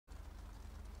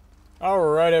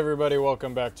Alright everybody,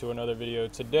 welcome back to another video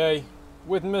today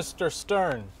with Mr.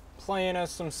 Stern playing as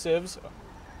some civs.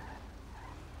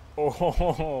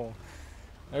 Oh,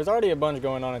 there's already a bunch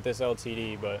going on at this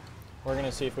LTD, but we're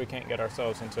gonna see if we can't get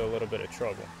ourselves into a little bit of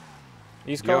trouble.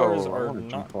 These cars are I want to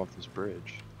not jump off this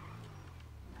bridge.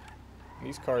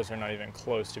 These cars are not even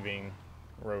close to being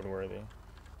roadworthy,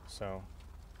 so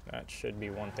that should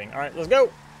be one thing. Alright, let's go!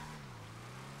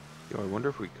 Yo, I wonder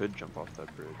if we could jump off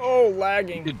that bridge. Oh,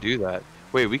 lagging. We could do that.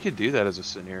 Wait, we could do that as a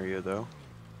scenario though,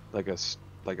 like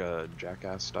a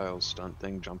Jackass style stunt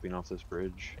thing, jumping off this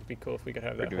bridge. It'd be cool if we could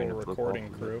have We're that doing whole a flip recording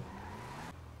off of crew.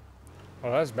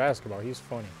 Oh, that's basketball. He's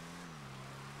funny.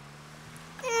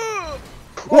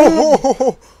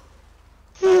 Oh!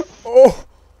 Oh!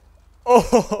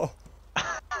 Oh!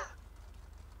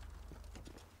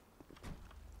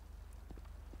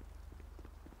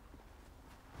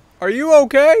 Are you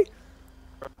okay?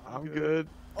 I'm good.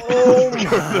 Oh Go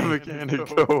to the mechanic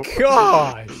though.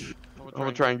 Gosh! I'm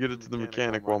gonna try and get it to the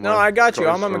mechanic while No, my I got you.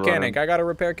 car's I'm a still mechanic. running. I got a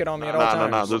repair kit on me at all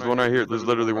times. Nah. There's one right here. There's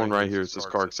literally one right here. It says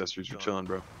car accessories. We're chilling,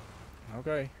 bro.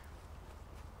 Okay.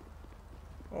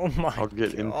 Oh my I'll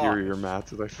get gosh. interior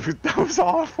mats. That was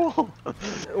awful.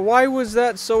 Why was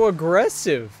that so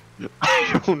aggressive?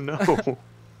 I don't know.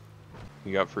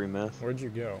 You got free meth? Where'd you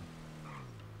go?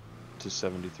 To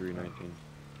 73.19.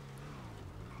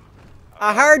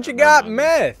 I heard you got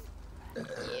meth. Yeah,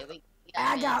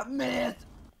 I got meth.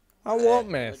 I want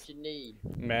meth. What you need?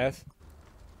 Meth?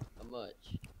 How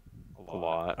much? A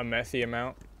lot. A methy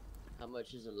amount? How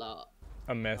much is a lot?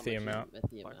 A methy amount?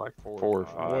 Methy amount? Like 4 or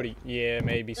 5. What do you, yeah,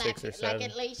 maybe 6 or 7. Like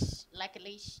at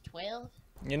least 12.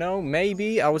 You know,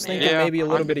 maybe. I was thinking Yeah, maybe a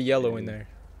little bit of yellow in there.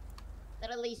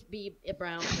 That'll at least be a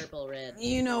brown, purple, red.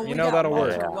 You know, You know got that'll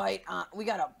Walter work. White. We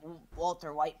got a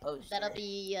Walter White poster. That'll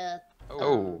be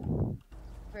Oh.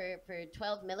 for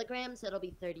 12 milligrams. That'll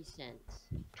be 30 cents.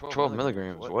 12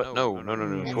 milligrams. What? No. 12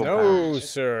 No, pounds.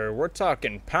 sir. We're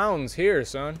talking pounds here,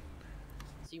 son.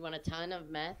 So you want a ton of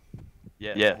meth?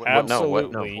 Yeah.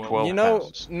 Absolutely. No, 12 you know,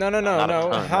 pounds. no. Not a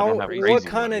ton. I How? don't have What crazy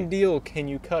kind money. of deal can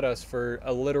you cut us for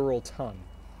a literal ton?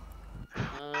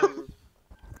 I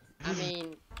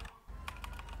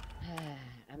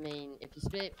mean, if you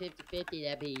split 50-50,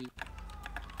 that'd be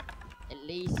at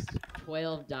least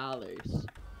 $12.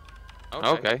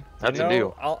 Okay, that's You a know,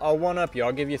 deal. I'll one up you.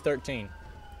 I'll give you 13.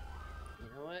 You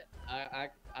know what? I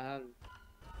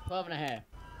 12 and a half.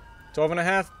 12 and a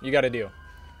half? You got a deal.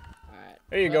 Alright.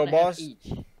 There you 12 go, and a half boss. Each.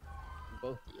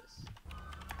 Both of us.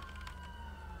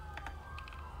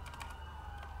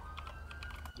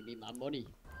 Give me my money.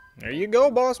 There you go,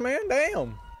 boss man.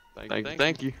 Damn.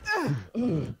 Thank you.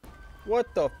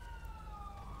 What the?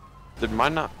 Did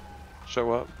mine not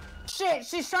show up? Shit,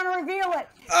 she's trying to reveal it.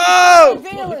 Oh!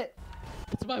 Reveal it.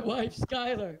 It's my wife,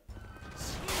 Skylar.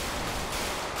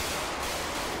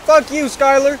 Fuck you,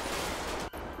 Skylar.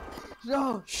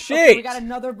 No. Shit. Okay, we got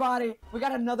another body. We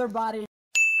got another body.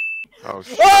 Oh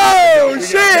shit. Oh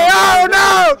shit! Oh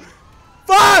no!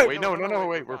 Fuck! Wait, no,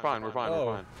 wait, we're fine, we're fine.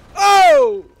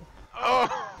 Oh!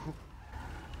 Oh!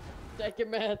 Take it,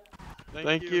 man.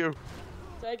 Thank you.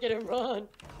 Take it and run.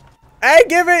 Hey,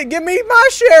 give me my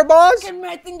share, boss. Get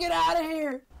meth and get out of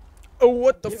here. Oh,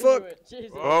 what the Give fuck? me it.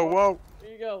 Jesus. Whoa.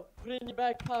 Here you go. Put it in your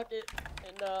back pocket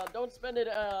and don't spend it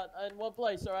in one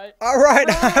place, alright? All right,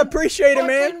 I appreciate it,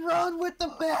 man. Fucking run with the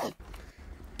meth.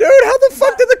 Dude, how the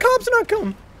fuck did the cops not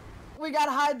come? We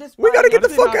gotta hide this. We gotta body. get the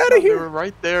fuck out of They here. were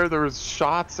right there. There was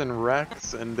shots and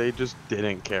wrecks, and they just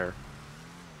didn't care.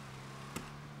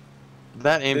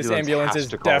 That ambulance. This ambulance has is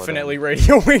to call it in. definitely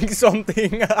radioing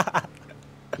something.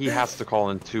 He has to call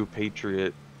in 2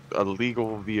 Patriot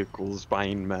illegal vehicles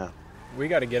buying meth. We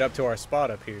got to get up to our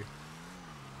spot up here.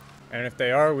 And if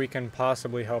they are, we can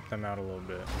possibly help them out a little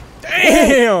bit.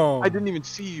 Damn! I didn't even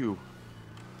see you.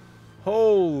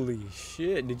 Holy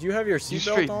shit. Did you have your You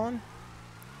seatbelt straight- on?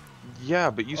 Yeah,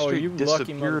 but you Oh, straight you lucky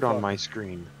disappeared on motherfucker. my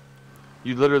screen.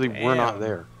 You literally were not Damn.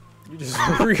 there. You just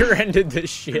rear-ended the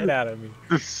shit out of me.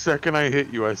 The second I hit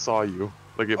you, I saw you.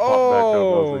 Like it popped back up. I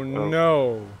Oh, was like, oh.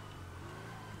 no.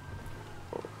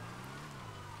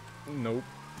 Nope.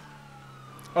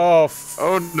 Oh,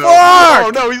 Oh no! fuck!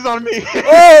 Oh no, he's on me!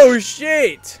 Oh,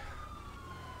 shit!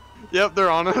 Yep, they're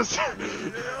on us.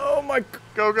 Oh, my...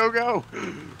 Go!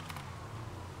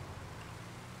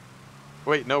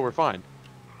 Wait, no, we're fine.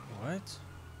 What?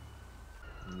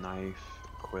 Knife,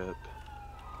 equip.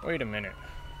 Wait a minute.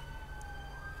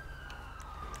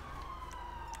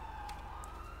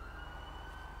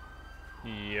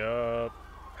 Yup.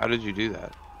 How did you do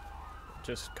that?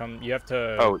 Just come. You have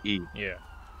to. Oh, E. Yeah.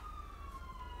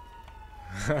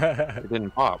 It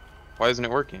didn't pop. Why isn't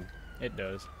it working? It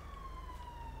does.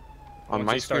 On Once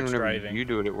my he screen, starts whenever driving. you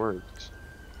do it, it works.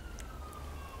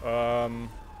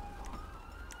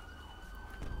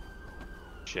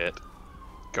 Shit.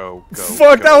 Go.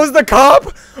 Fuck, go. that was the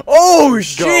cop? Oh,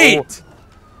 shit!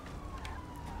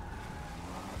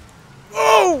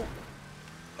 Oh!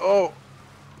 Oh!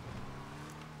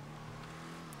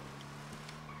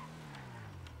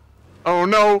 Oh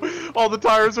no! All the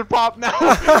tires are popped now!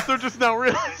 They're just now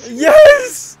realizing.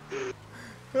 Yes!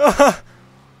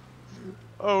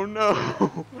 Oh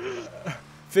no!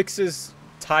 Fix his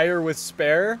tire with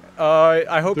spare.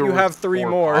 I hope There you were have 3 4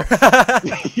 more.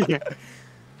 Yeah.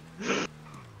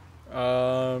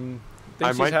 I think I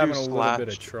she's might having do a little bit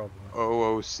of / trouble.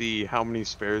 OOC, how many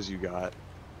spares you got?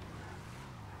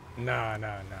 Nah.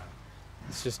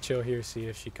 Let's just chill here, see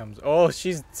if she comes. Oh,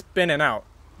 she's spinning out.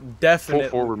 Definitely.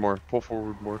 Pull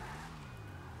forward more.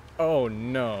 Oh,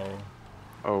 no.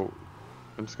 Oh,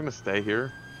 I'm just gonna stay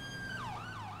here.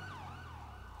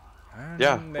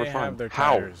 Yeah, we're they fine. have their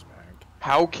How? tires back.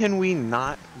 How can we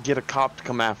not get a cop to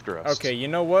come after us? Okay, you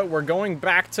know what? We're going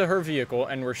back to her vehicle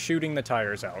and we're shooting the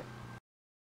tires out.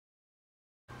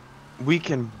 We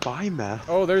can buy meth.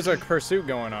 Oh, there's a pursuit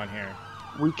going on here.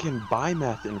 We can buy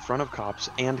meth in front of cops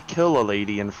and kill a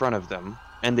lady in front of them,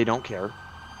 and they don't care.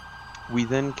 We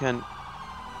then can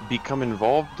become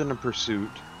involved in a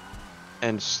pursuit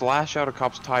and slash out a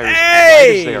cop's tires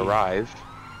right as they arrive.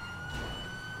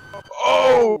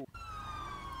 Oh!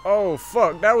 Oh,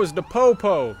 fuck. That was the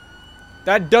popo.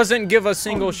 That doesn't give a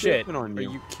single shit. On Are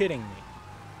you. you kidding me?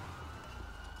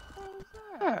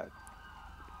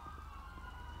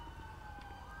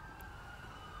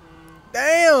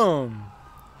 Damn!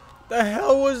 The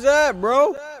hell was that,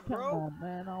 bro? Come on,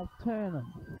 man, I'll turn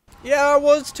him. Yeah, I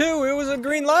was too. It was a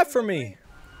green light for me.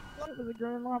 It was a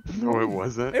green light for No, me. it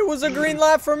wasn't. It was a green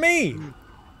light for me.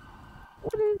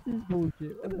 What is this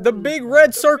bullshit? What The is big this?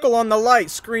 red circle on the light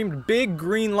screamed big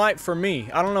green light for me.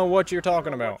 I don't know what you're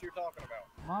talking about.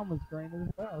 Mine was green as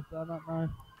well, so I don't know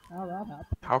how that happened.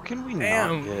 How can we not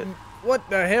Damn, get... what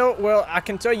the hell? Well, I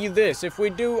can tell you this. If we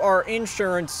do our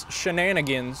insurance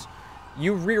shenanigans,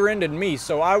 you rear-ended me,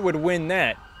 so I would win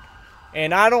that.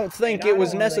 And I don't think it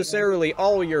was necessarily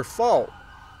all your fault.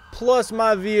 Plus,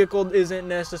 my vehicle isn't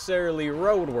necessarily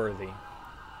roadworthy.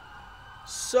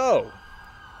 So,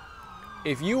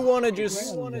 if you want to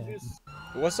just...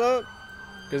 What's up?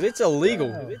 Because it's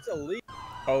illegal.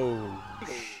 Oh,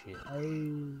 shit.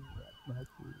 Oh, that's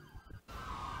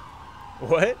it.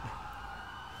 What?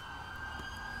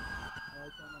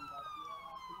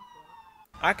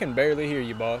 I can barely hear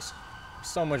you, boss.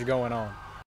 So much going on.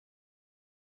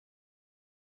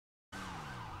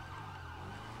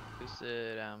 Who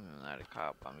said I'm not a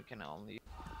cop? I can only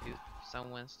if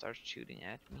someone starts shooting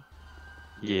at me.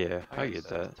 Yeah, I Alright, get so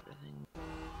that. that's the thing.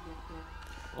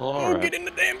 Well, Oh, alright. get in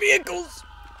the damn vehicles!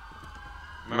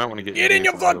 You might want to get Get in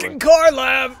your vehicle, by the fucking way. car,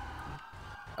 Lav!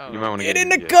 Oh, You might want to Get in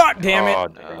your the vehicle. car, damn it! Aw,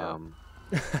 damn.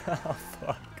 Oh,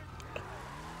 fuck.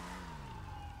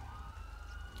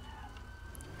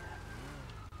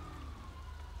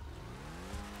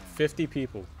 $50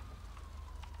 people.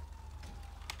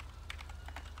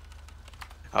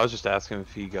 I was just asking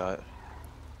if he got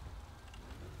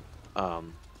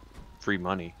free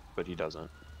money, but he doesn't.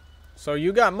 So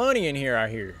you got money in here, I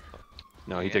hear.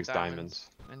 No, he yeah, takes diamonds.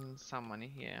 and some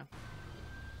money. Yeah.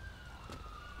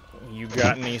 You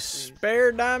got any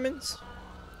spare diamonds?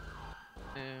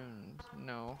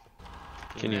 No.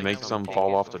 Can you Like, make I'm some taking fall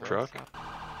it off for the truck? workshop.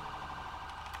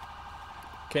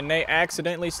 Can they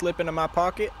accidentally slip into my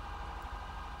pocket?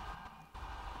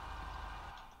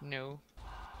 No.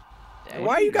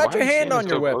 Why you got your hand on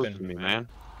your weapon? To me, man?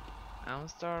 I'm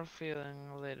start feeling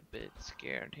a little bit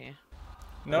scared here.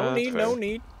 No That's need, no fair.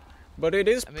 need. But it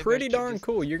is I mean, pretty but you darn just-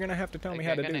 cool. You're gonna have to tell me Like,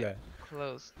 how I'm to do gonna that.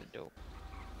 Close the door.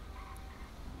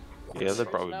 Yeah, that'd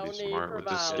probably no be need smart for with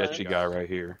this violence. sketchy guy right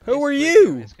here. Who are He's you?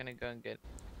 quick, I'm just gonna go and get.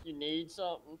 You need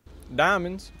something?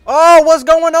 Diamonds. Oh, what's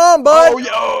going on, bud? Oh,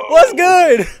 yo! What's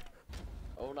good?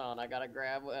 Hold on, I gotta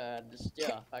grab the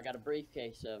stuff. I got a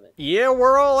briefcase of it. Yeah,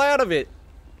 we're all out of it.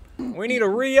 We need to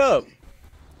re-up.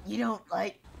 You don't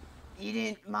you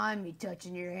didn't mind me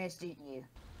touching your ass, didn't you?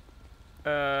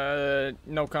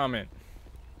 No comment.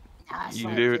 I You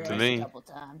slapped do your it to ass me. A couple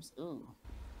times. Ooh.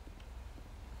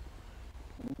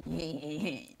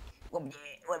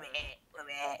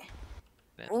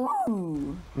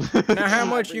 Ooh. Now, how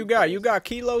much you got? You got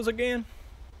kilos again?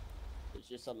 It's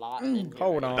just a lot in here.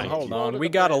 Hold on, Thank hold you. on. We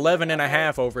got 11 and a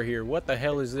half over here. What the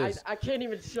hell is this? I can't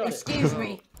even shut it. Excuse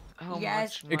me. How You guys-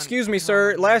 much money- Excuse me, how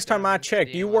sir. much Last time I diamonds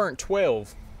checked, do you want? weren't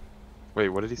 12. Wait,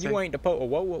 what did he say? You ain't the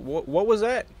what was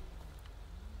that?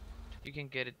 You can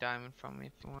get a diamond from me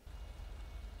if you want.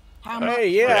 How much? Hey,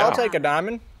 yeah, Yeah. I'll take a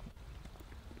diamond.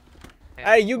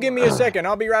 Hey, you give me a second.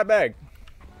 I'll be right back.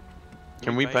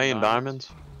 Can we pay in diamonds?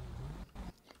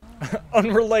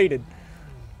 Unrelated.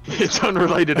 It's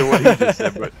unrelated to what he just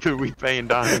said, but could we pay in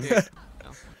diamonds?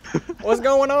 What's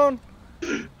going on?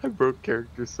 I broke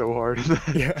character so hard.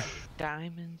 Yeah.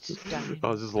 Diamonds, diamonds. I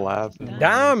was just laughing.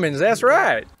 Diamonds, that's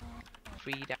right.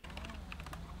 Free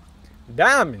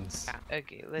Diamonds.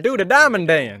 Okay, let's Do the diamond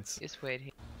dance. just wait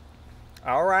here.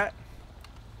 All right.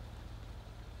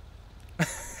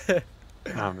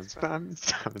 Diamonds, diamonds,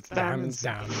 diamonds, Diamonds,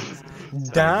 diamonds. diamonds.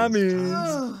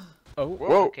 Diamonds. Oh,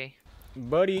 Whoa. Okay.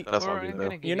 buddy. That's Or all good I'm though.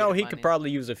 gonna give You know, the he could money.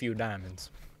 probably use a few diamonds.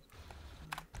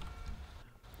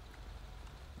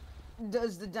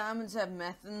 Does the diamonds have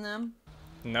meth in them?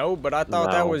 No, but I thought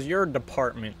that No. was your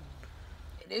department.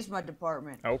 It is my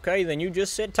department. Okay, then you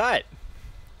just sit tight.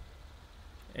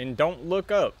 And don't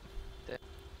look up.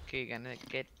 Okay, gonna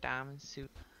get diamond suit.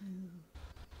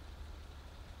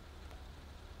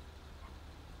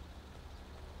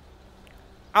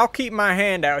 I'll keep my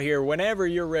hand out here whenever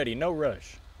you're ready. No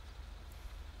rush.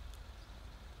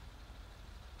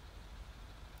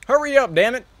 Hurry up,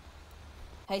 damn it.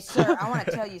 Hey, sir, I want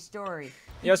to tell you a story.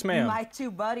 Yes, ma'am. My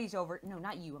two buddies over. No,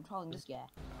 not you. I'm calling this guy.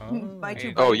 My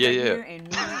two Oh, buddies yeah, over yeah. here and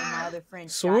me and my other friend.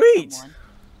 shot Sweet. someone.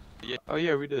 Yeah. Oh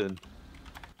yeah, we did.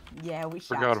 Yeah, we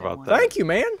shot Forgot about someone. that. Thank you,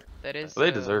 man. That is.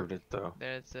 They deserved it though.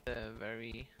 That's a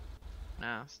very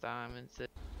nice diamonds.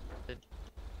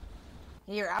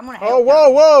 Here, I'm gonna help Oh, you. whoa,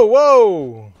 whoa,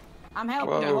 whoa. I'm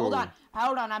helping you. Whoa. Hold on.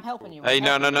 Hold on. I'm helping you. Hey, I'm no,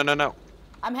 helping no, you. no, no, no.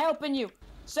 I'm helping you.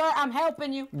 Sir, I'm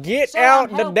helping you. Get Sir, out I'm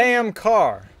the helping damn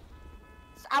car.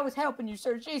 I was helping you,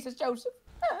 sir. Jesus, Joseph.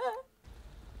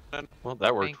 Well,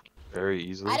 that worked very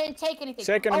easily. I didn't take anything.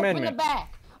 Second Open Amendment. the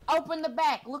back. Open the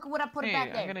back. Look at what I put Hey, back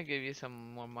I'm there. gonna give you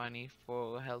some more money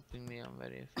for helping me on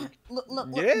very. Look, look.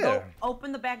 Yeah. Go.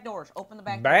 Open the back doors. Open the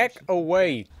back Back doors.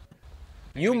 away.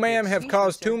 You, ma'am, have Excuse me,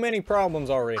 caused sir. too many problems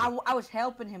already. I was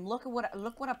helping him. Look what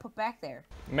I put back there.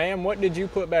 Ma'am, what did you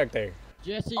put back there?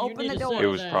 Jesse, you Open need the to door. settle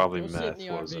It was down. probably Go sit in the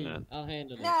meth, wasn't RV. it? I'll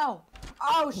handle it. No.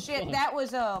 Oh shit. That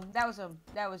was a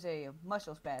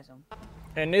muscle spasm.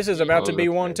 And this is about to be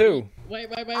one, too. Wait.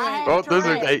 I Oh, have there's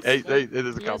a Tourette's. hey, it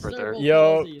is a He cop has right there. cerebral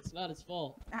Yo. palsy. It's not his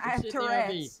fault. I Go have sit in the RV.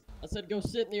 Tourette's. I said go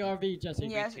sit in the RV, Jesse.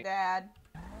 Yes, Dad.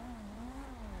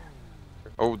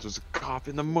 Oh, there's a cop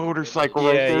in the motorcycle Yeah,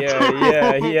 right there.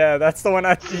 yeah, yeah, yeah. That's the one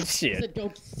I... I Shit. said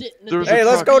go sit in the There's damn a Hey,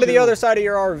 let's truck go to the too. other side of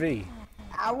your RV.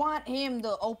 I want him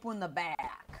to open the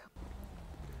back.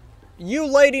 You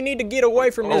lady need to get away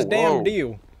from this Oh, damn whoa.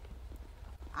 deal.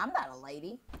 I'm not a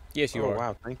lady. Yes, you Oh are.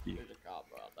 wow, thank you. There's a cop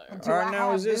out there. Do All I right,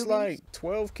 now is have this boobies? like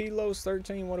 12 kilos,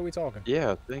 13? What are we talking?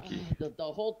 Yeah, thank you. The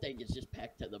whole thing is just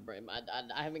packed to the brim.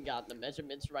 I haven't gotten the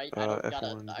measurements right. F1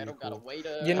 I don't got a vehicle. way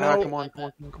to. You Ah, know- come on, come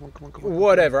on, come on, come on, come on.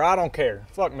 Whatever, I don't care.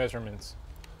 Fuck measurements.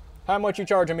 How much you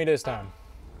charging me this time?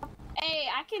 Hey,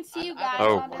 I can see you I- guys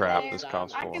Oh under crap, there. this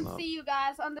cop's I pulling can up. see you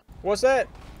guys under. What's that?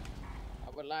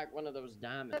 I would like one of those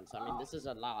diamonds. I mean, this is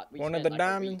a lot. We One of spent the like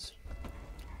a week diamonds?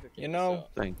 cooking You this know,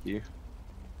 up. Thank you.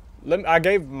 I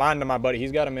gave mine to my buddy.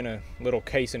 He's got them in a little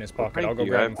case in his pocket. thank I'll go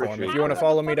you, grab I them for him. If appreciate you want to it.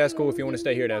 follow me, that's cool. If you want to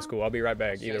stay here, that's cool. I'll be right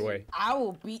back. Either way. I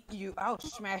will beat you. I'll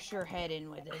smash your head in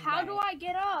with it. How do I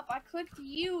get up? I clicked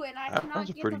you and I That cannot was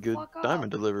a get pretty the good fuck up.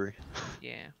 diamond delivery.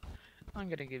 Yeah. I'm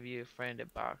gonna give you a friend a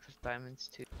box of diamonds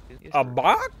too. Just A for-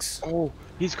 box? Oh,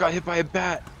 he's got hit by a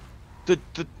bat. The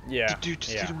Yeah. dude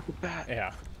just hit him with the bat.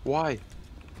 Yeah. Why?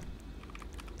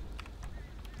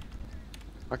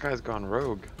 That guy's gone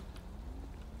rogue.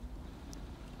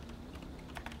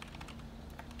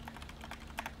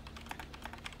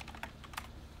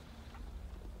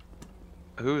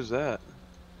 Who's that?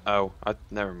 Oh,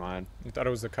 never mind. You thought it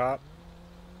was the cop?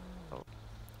 Oh.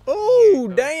 Oh, Here you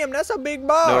go. damn, that's a big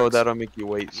box. No, that'll make you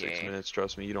wait 6 Yeah. minutes.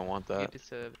 Trust me, you don't want You that.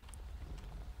 deserve it.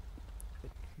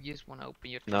 You just wanna open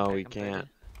your. No, truck, I he can bet can't. it.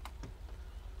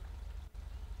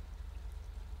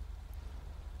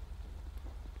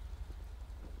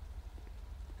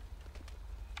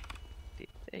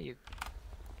 There you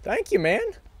Thank you, man.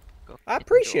 go. I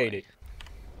appreciate it.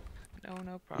 No,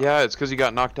 no problem. Yeah, it's because he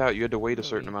got knocked out. You had to wait a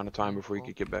certain Really amount of time before you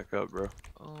painful. could get back up, bro.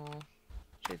 Oh,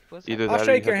 shit. What's Either I'll that or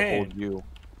shake you your have to hand. hold you.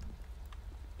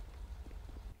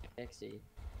 Sexy.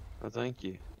 Oh, thank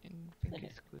you.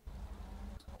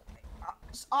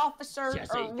 Officer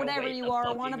Jesse, or go whatever wait you the are,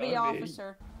 fucking wanna be RV.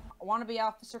 officer. Wanna be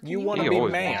officer. Can You you wanna He be open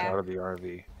always the man. gets back? out of the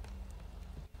RV.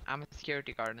 I'm a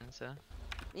security guard, and so.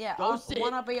 Yeah, Go sit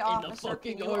wanna be in the officer.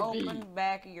 fucking Can you RV. open the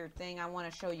back of your thing? I want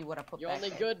to show you what I put You're back only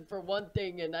there. good for one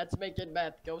thing, and that's making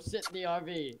meth. Go sit in the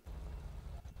RV.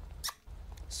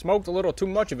 Smoked a little too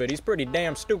much of it. He's pretty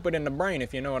damn stupid in the brain,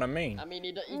 if you know what I mean. I mean,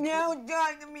 he No,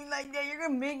 talk to me like that. You're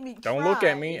gonna make me Don't cry. look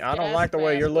at me. I don't like the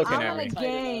way you're looking at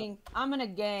me. I'm in a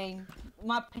gang.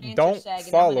 My pants are Don't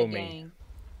sagging. follow I'm in a me. gang.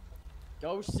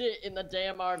 Go sit in the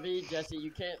damn RV, Jesse.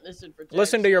 You can't listen for.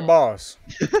 Listen to your boss.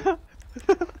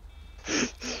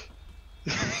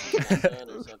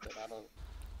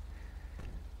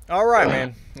 All right,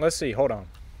 man. Let's see. Hold on.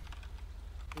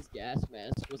 His gas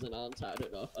mask wasn't on tight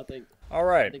enough. I think. All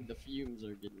right. I think the fumes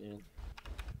are getting in.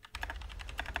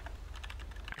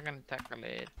 I'm gonna tackle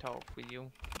it. Talk with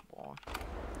you, boy.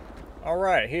 All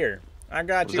right, here. I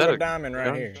got Was you that a diamond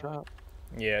right here. gunshot?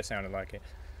 Yeah, it sounded like it.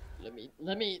 Let me.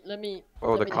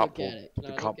 Oh, the let me cop look pulled. at it. Can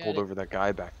The I cop look at pulled it? over that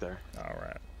guy back there. All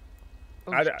right.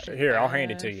 Oh, Here, I'll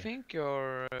hand it to you. I think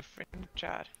your friend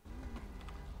Chad.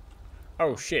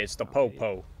 Oh shit, it's the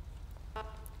po-po.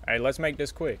 Hey, let's make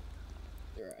this quick.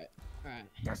 You're right. All right.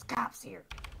 There's cops here.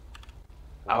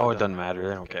 Oh, it doesn't matter.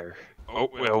 They don't care. Oh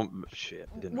well, shit.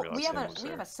 Didn't realize We have him was we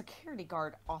have there. a security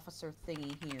guard officer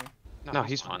thingy here. No,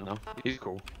 he's fine though. He's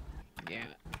cool. Yeah.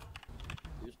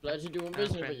 It was a pleasure doing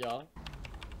business with y'all.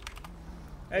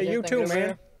 Hey, you too,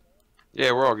 man.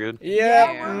 Yeah, we're all good. Yep.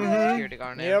 Yeah, Mhm. security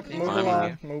guard and Yep. everything's Move fine. okay.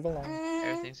 along. Move along.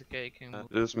 Everything's okay. Can move.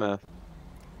 This meth.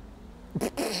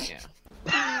 Yeah.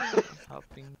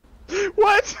 Helping.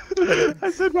 What?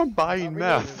 I said I'm buying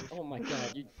meth. Oh my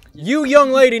god, You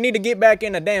young lady need to get back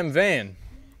in the damn van.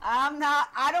 I'm not.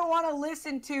 I don't want to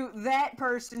listen to that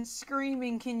person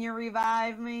screaming. Can you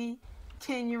revive me?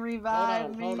 Can you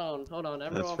revive me? Hold on.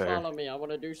 Everyone fair. follow me. I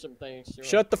want to do some things.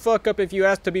 Shut the fuck up. If you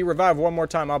ask to be revived one more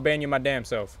time, I'll ban you my damn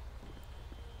self.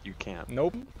 You can't.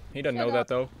 Nope. He doesn't know that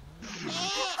though.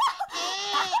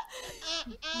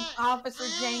 Officer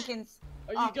Jenkins.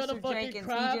 Are you Officer gonna fucking Jenkins,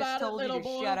 cry he just about it, told you little to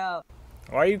boy? shut up.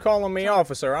 Why are you calling me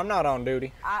officer? I'm not on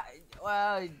duty.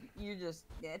 Well, you just.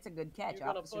 Yeah, it's a good catch, You're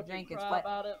gonna Officer fucking Jenkins. cry But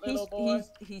about it, little boy?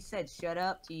 he said shut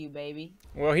up to you, baby.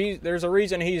 Well, there's a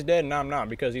reason he's dead and I'm not,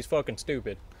 because he's fucking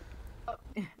stupid.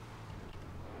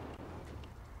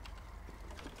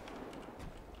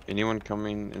 Anyone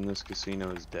coming in this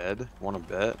casino is dead. Want to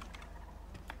bet?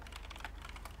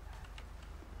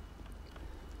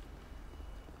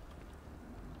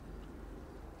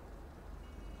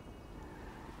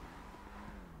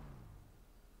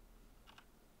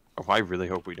 Oh, I really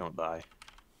hope we don't die.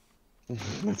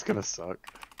 That's gonna suck.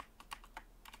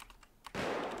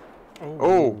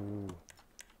 Oh!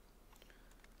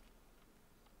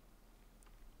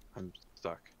 I'm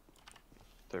stuck.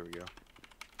 There we go.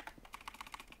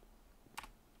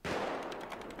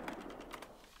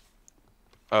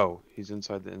 Oh, he's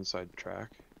inside the inside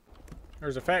track.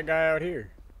 There's a fat guy out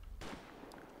here.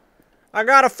 I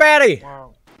got a fatty!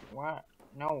 Whoa, what?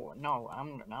 No,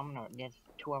 I'm not. There's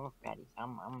two other fatties.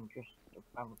 I'm just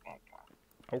a other fat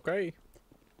guy. Okay.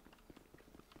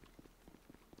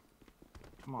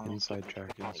 Come on, let's Inside get these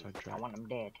track, fatties. inside track. I want them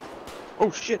dead.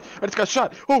 Oh shit! I just got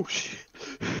shot! Oh shit!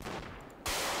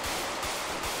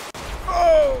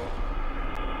 Oh!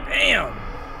 Damn!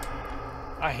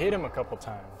 I hit him a couple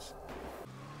times.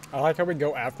 I like how we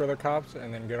go after the cops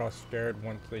and then get all scared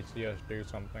once they see us do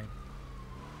something.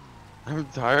 I'm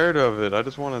tired of it. I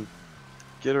just want to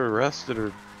get arrested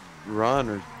or run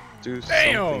or do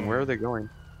something. Damn! Where are they going?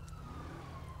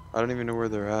 I don't even know where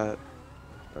they're at.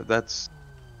 That's...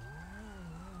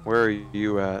 Where are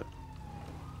you at?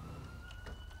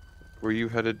 Were you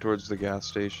headed towards the gas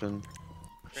station?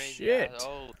 Crazy Shit. ass,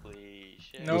 holy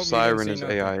shit. Nope, The you siren didn't is see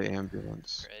nothing. AI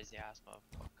ambulance. Crazy ass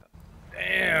motherfucker.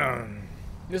 Damn.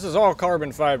 This is all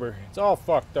carbon fiber. It's all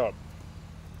fucked up.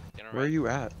 Where are you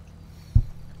at?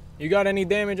 You got any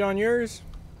damage on yours?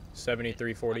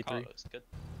 7343.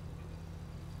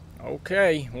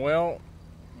 Okay, well,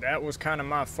 that was kind of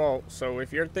my fault. So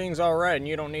if your thing's alright and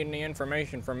you don't need any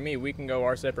information from me, we can go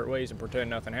our separate ways and pretend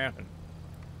nothing happened.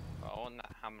 I want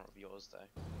that hammer of yours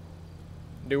though.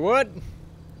 Do what?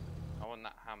 I want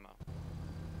that hammer.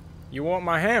 You want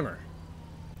my hammer?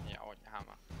 Yeah, I want your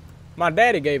hammer. My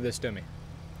daddy gave this to me.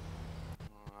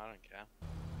 I don't care.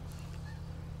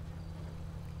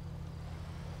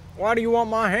 Why do you want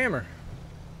my hammer?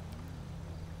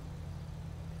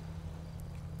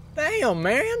 Damn,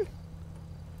 man.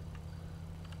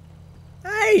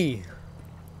 Hey.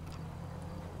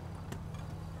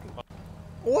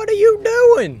 What are you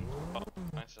doing? Oh,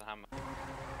 nice hammer.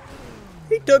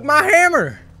 He took my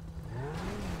hammer.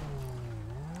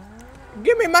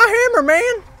 Give me my hammer, man.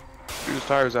 Shoot his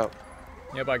tires out.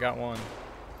 Yep, I got one.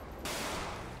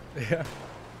 Yeah.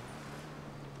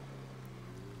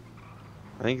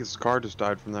 I think his car just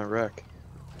died from that wreck.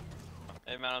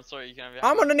 Hey man, I'm sorry, you can have your I'm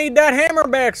hammer. gonna need that hammer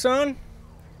back, son.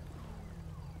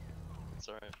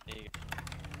 Sorry, here you go.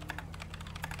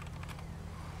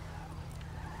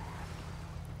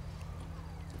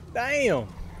 Damn.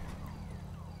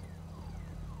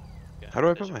 How do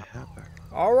I put my hat back?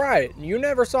 All right. You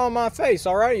never saw my face,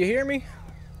 all right? You hear me?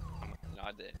 No,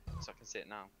 I did. So I can see it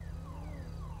now.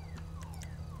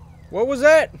 What was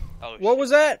that? Oh, What shit. was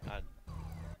that? I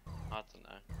don't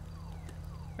know.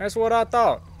 That's what I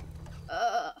thought.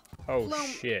 Oh, Plume,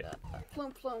 shit.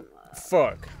 Plume,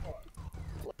 Fuck.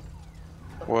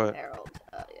 What? Harold,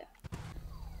 yeah.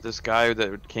 This guy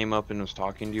that came up and was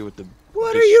talking to you with the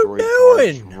What are you destroyed car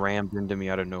just doing? rammed into me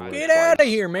out of nowhere. Get twice. out of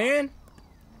here, man.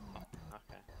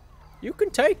 Okay. You can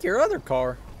take your other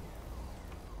car.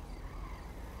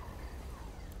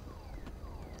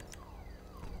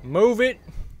 Move it.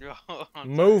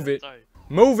 Move it. Sorry.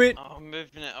 Move it. Oh, I'm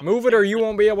moving it. Move it or you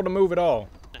won't be able to move at all.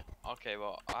 Okay,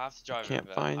 well, I have to drive Can't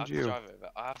it. find you.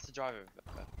 I have to drive it.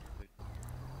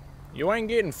 You ain't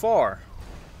getting far.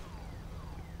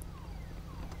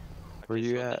 Where Okay,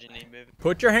 you so what at? did you need moving?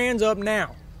 Put your hands up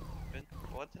now.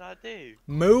 What did I do?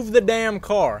 Move the damn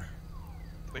car.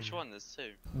 Which one? There's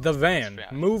two. The van. Straight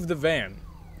out. Move the van.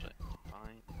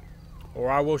 Fine. Or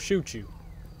I will shoot you.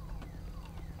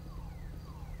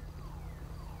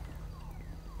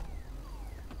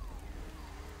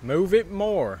 Move it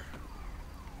more.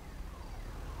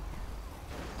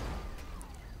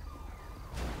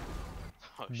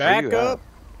 Oh, shit. Back you up.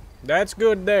 That's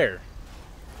good there.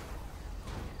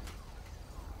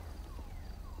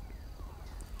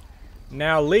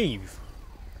 Now leave.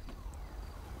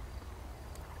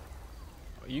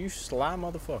 You sly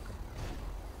motherfucker.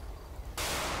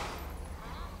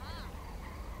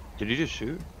 Did you just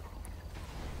shoot?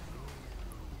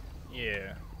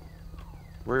 Yeah.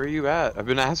 Where are you at? I've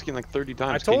been asking like 30 I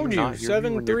times. Can told you, not hear me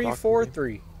when you're talking to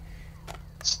me? 7343.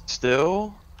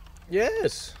 Still?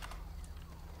 Yes.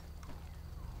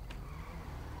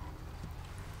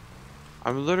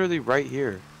 I'm literally right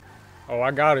here. Oh,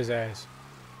 I got his ass.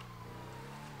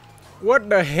 What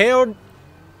the hell?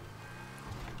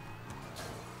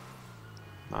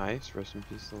 Nice. Rest in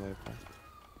peace, the life.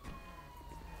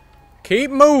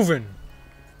 Keep moving.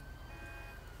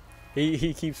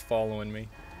 He keeps following me.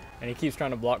 And he keeps trying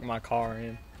to block my car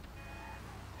in.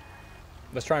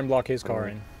 Let's try and block his car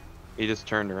in. He just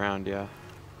turned around, yeah.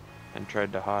 And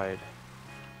tried to hide.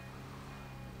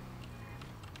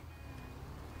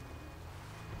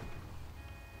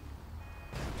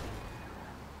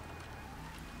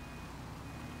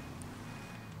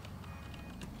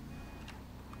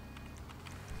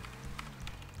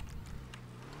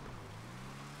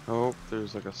 Oh,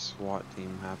 there's like a SWAT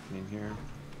team happening here.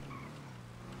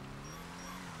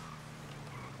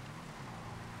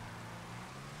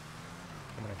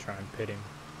 I'm gonna try and pit him.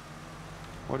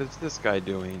 What is this guy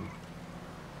doing?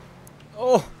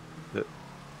 Oh!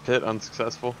 Pit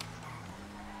unsuccessful.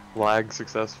 Lag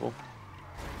successful.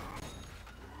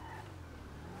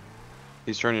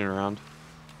 He's turning around.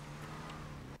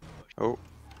 Oh.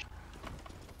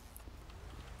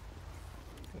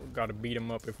 Gotta beat him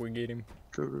up if we get him.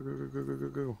 Go, go, go, go, go, go,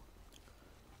 go.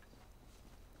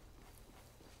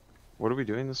 What are we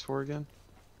doing this for again?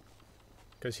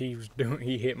 Cause he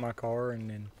hit my car and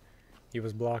then he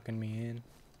was blocking me in.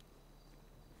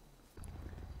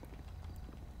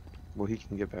 Well, he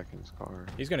can get back in his car.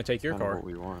 He's gonna take your Kinda car. what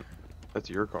we want. That's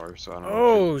your car, so I don't know.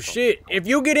 Oh shit! If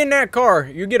you get in that car,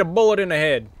 you get a bullet in the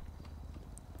head.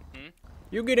 Hmm?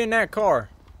 You get in that car.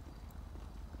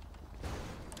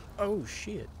 Oh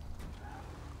shit!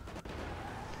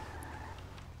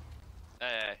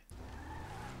 Hey.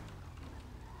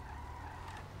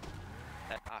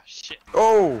 Ah, shit.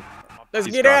 Oh! Let's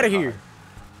He's get got out of it. here.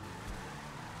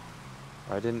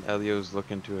 Why didn't Elios look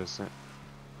into his...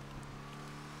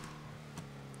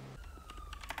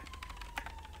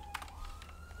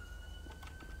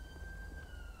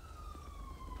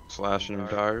 Slashing him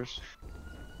tires?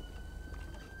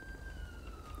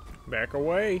 Back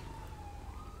away.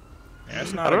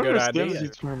 That's I not a don't good understand what idea.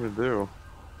 he's trying to do.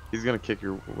 He's gonna kick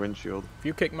your windshield. If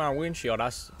you kick my windshield, I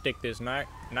stick this knife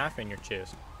in your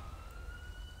chest.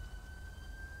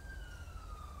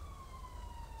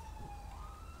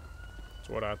 That's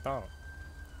what I thought.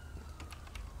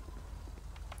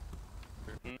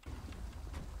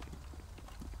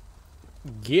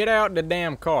 Get out the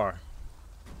damn car.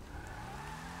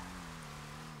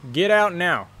 Get out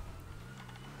now.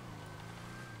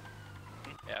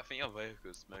 Yeah, I think your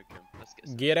vehicle's smoking. Let's get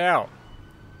some. Get out.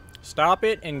 Stop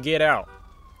it and get out.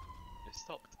 It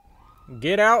stopped.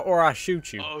 Get out or I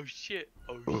shoot you. Oh shit.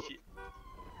 Oh shit.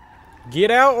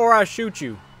 Get out or I shoot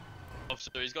you.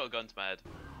 Officer, he's got a gun to my head.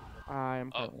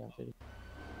 I'm Oh. currently on city.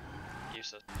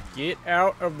 Useless. Get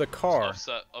out of the car.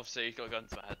 Officer, he's got a gun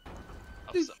to my head.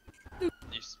 Officer.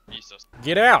 Useless.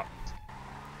 Get out.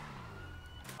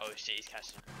 Oh shit, he's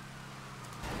catching.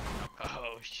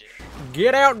 Oh shit.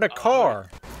 Get out the car.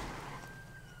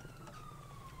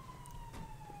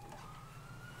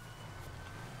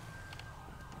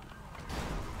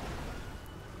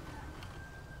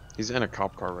 He's in a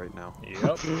cop car right now.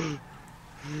 Yep.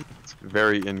 It's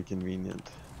very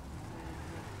inconvenient.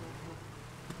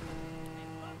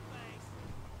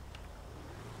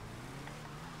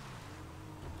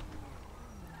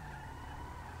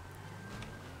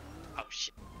 Oh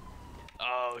shit.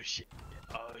 Oh shit.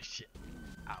 Oh shit.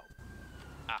 Ow.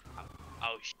 Ow. Ow.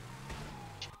 Oh shit.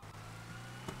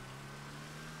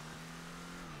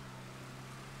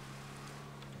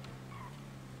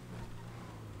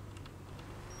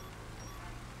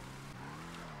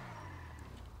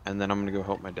 And then I'm gonna go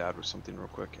help my dad with something real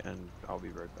quick, and I'll be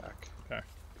right back. Okay.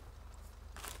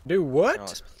 Do what? No,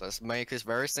 let's make this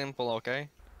very simple, okay?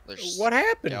 What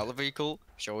happened? Get out of the vehicle,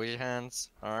 show your hands,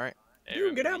 alright?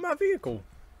 Dude, get out of my vehicle.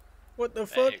 What the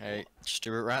fuck? Hey, just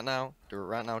do it right now. Do it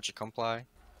right now, just comply.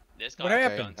 This What guy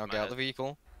has happened? guns, Now get out of the man.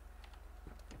 vehicle.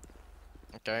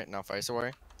 Okay, now face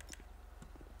away.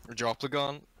 Drop the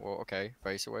gun. Well, okay,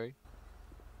 face away.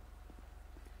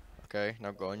 Okay,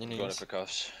 now go on your Going knees. for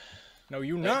cuffs. No,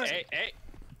 you not. Hey, hey.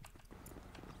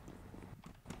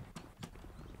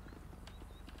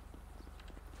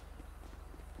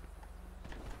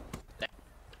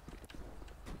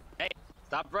 Hey,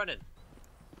 stop running.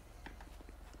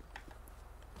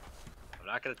 I'm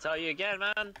not gonna tell you again,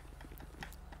 man.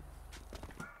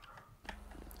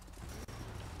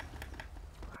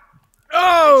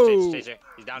 Oh! He's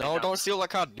down. No, don't steal that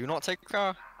car. Do not take the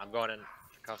car. I'm going in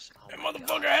for cuffs. Oh That my motherfucker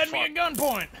God. had me Fuck. at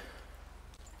gunpoint.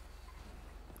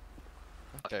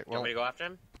 Okay, You well, want me to go after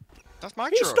him? that's my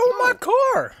He truck. stole my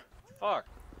car. Fuck.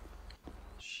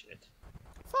 Shit.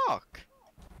 Fuck.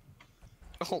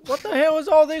 Oh, What the hell is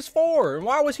all this for? And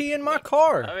why was he in my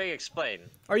car? Let me explain.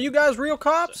 Are you guys real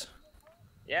cops?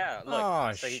 Yeah, look.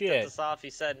 Aw, so he shit. tipped us off.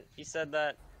 He said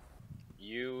that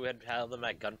you had held him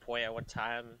at gunpoint at one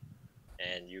time,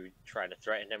 and you tried to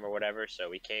threaten him or whatever. So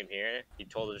we came here. He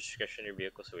told the description of your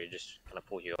vehicle, so we just kind of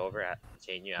pulled you over,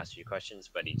 detain you, asked you questions,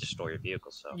 but he just stole your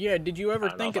vehicle. So Yeah, did you ever I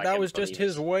don't know think if that I that can was just believe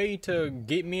his this. way to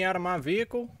get me out of my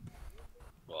vehicle?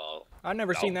 well, I've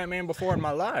never seen No. that man before in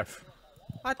my life.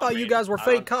 I thought you mean, guys were I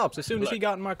fake don't- cops as soon as he look.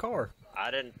 got in my car. I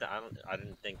didn't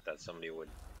think that somebody would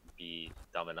be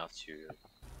dumb enough to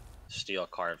steal a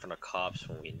car in front of cops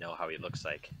when we know how he looks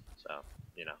like. So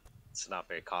it's not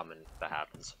very common that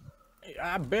happens.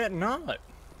 I bet not.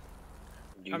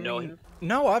 Do you I know mean, him?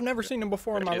 No, I've never seen him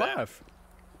before in my Look at that. life.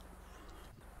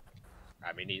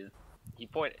 I mean,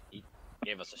 he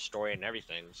gave us a story and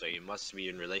everything, so he must be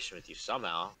in relation with you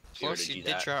somehow. if you were plus to you do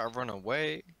did that. try to run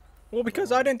away. Well,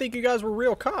 because I didn't think you guys were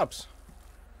real cops.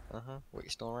 Wait, you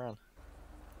still around?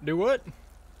 Do what?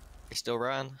 You still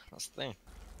around? That's the thing.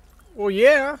 Well,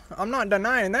 yeah, I'm not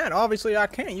denying that. Obviously, I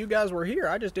can't. You guys were here.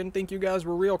 I just didn't think you guys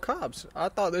were real cops. I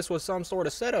thought this was some sort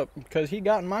of setup because he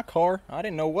got in my car. I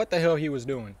didn't know what the hell he was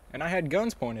doing, and I had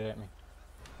guns pointed at me.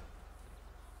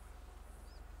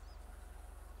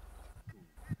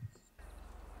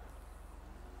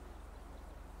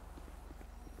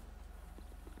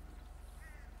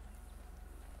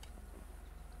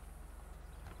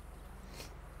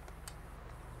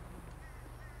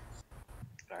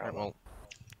 Alright, well.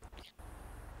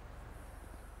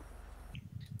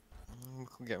 We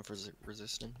could get him for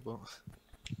resisting, but.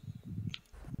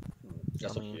 That's I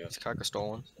up to mean, you. his car got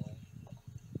stolen.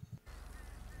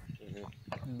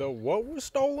 The what was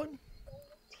stolen?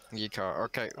 Your car.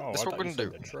 Okay, Oh, this I is what thought we're you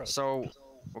gonna said do. the truck. So,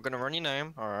 we're gonna run your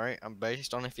name, alright? And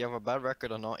based on if you have a bad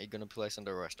record or not, you're gonna place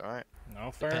under arrest, alright?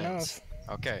 No, fair Depends.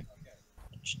 enough. Okay,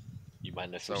 You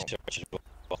mind if we So- search his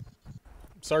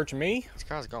Search me? this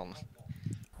car's gone.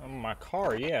 My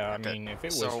car, yeah. Okay, I mean, if it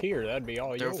was so, here, that'd be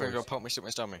all Don't think yours. put me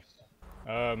something dummy.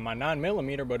 My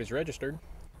 9mm, but it's registered.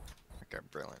 Okay,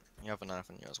 brilliant. You have a knife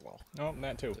in you as well. Oh,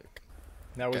 that too. Sick.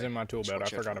 That was Okay, in my tool belt. I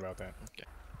switch it forgot from- about that.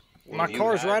 Okay. My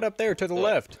car's right up there to the Look.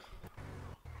 left.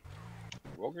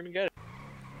 We're gonna get it.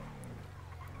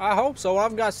 I hope so.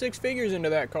 I've got 6 figures into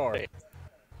that car. Hey.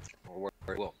 Or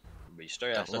we will. But you still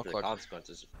have Don't to look the like-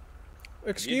 consequences.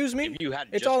 Excuse me? If you had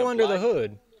It's just all under the complied,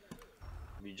 hood.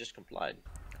 You just complied.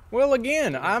 Well,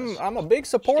 again, I'm a big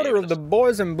supporter gave of us- the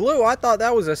boys in blue. I thought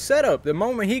that was a setup. The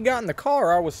moment he got in the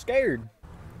car, I was scared.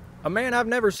 A man I've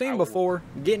never seen I- before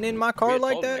getting in my We car had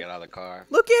like told him to that. Get out of the car.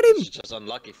 Look at It's him. just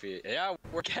unlucky for you. Yeah,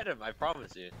 we'll get him. I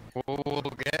promise you. We'll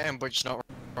get him, but just not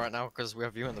right now because we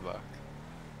have you in the back.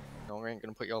 No, we ain't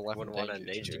gonna put your life in Wouldn't want to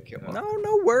danger. just endanger to kill you. No,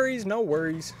 no worries, no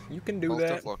worries. You can do Both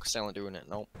that. of luck, still ain't doing it.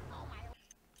 Nope.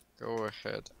 Go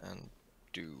ahead and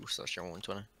do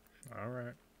 /120. All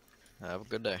right. Have a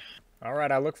good day. All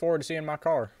right, I look forward to seeing my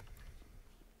car.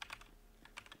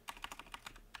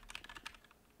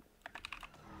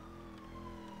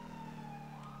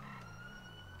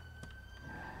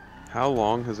 How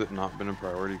long has it not been a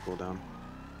priority cooldown?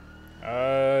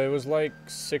 It was like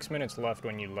 6 minutes left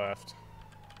when you left.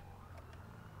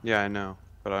 Yeah, I know,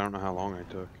 but I don't know how long I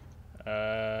took.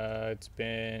 It's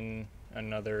been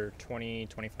another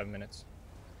 25 minutes.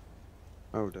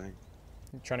 Oh, dang.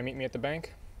 You trying to meet me at the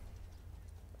bank?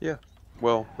 Yeah.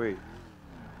 Well, wait.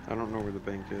 I don't know where the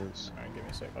bank is. Alright, give me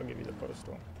a sec. I'll give you the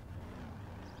postal.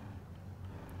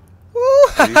 Are Ooh,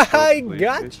 you still at I the police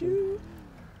got station? you!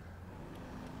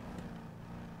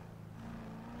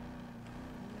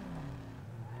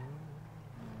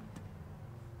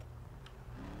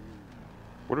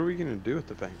 What are we gonna do at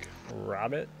the bank?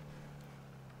 Rob it?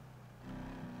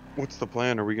 What's the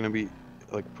plan? Are we gonna be,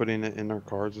 like, putting it in our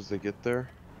cars as they get there?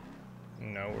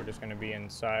 No, we're just gonna be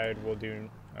inside. We'll do,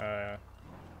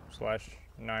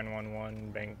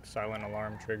 /911, bank silent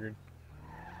alarm triggered.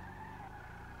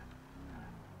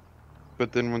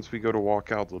 But then once we go to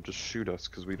walk out, they'll just shoot us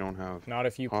because we don't have... Not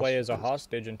if you play as a hostages.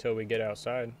 hostage until we get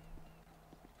outside.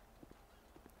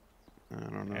 I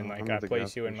don't know. And, like, I'm I at the place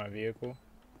gas you in my station. vehicle.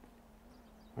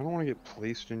 I don't want to get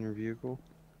placed in your vehicle.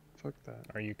 Fuck that.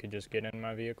 Or you could just get in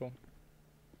my vehicle.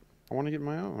 I want to get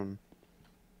my own.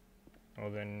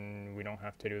 Well, then we don't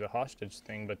have to do the hostage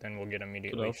thing, but then we'll get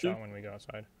immediately help you? shot when we go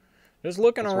outside. Just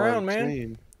looking That's why around, I'm man.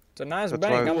 saying. It's a nice That's why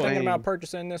bank. I'm I'm thinking saying. about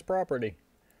purchasing this property.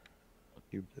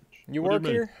 You bitch. You What do you work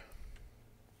mean? here?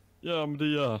 Yeah, I'm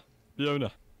the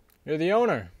owner. You're the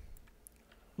owner.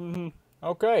 Mm-hmm.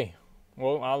 Okay.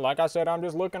 Well, like I said, I'm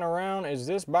just looking around. Is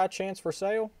this by chance for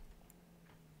sale?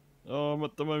 At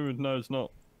the moment, no, it's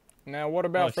not. Now, what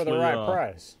about for the Actually, right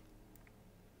price?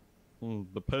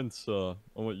 Depends, on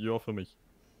what you offer me.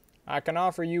 I can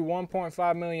offer you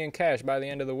 1.5 million cash by the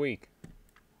end of the week.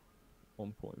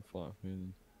 1.5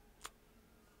 million.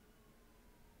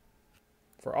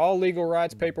 For all legal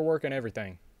rights, paperwork, and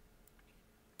everything.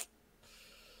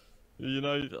 You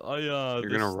know, You're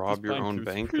gonna rob your own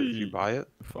bank if you buy it?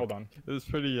 Hold on. It was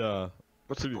pretty, What's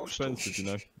pretty postal? expensive, you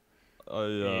know.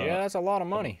 Yeah, that's a lot of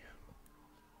money.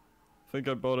 I think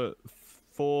I bought it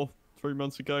 3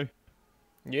 months ago.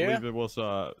 I Yeah, believe it was,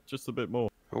 just a bit more.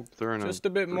 Hope they're in just a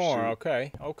bit more. pursuit.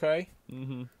 Okay, okay.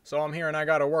 Mm-hmm. So I'm hearing I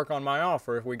gotta work on my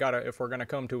offer if we're gonna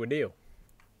come to a deal.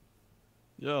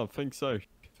 Yeah, I think so.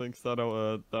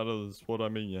 That is what I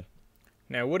mean, yeah.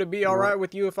 Now, would it be all right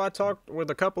with you if I talked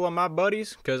with a couple of my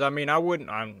buddies? Because, I mean,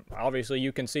 obviously,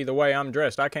 you can see the way I'm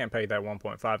dressed. I can't pay that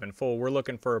 1.5 in full. We're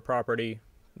looking for a property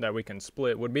that we can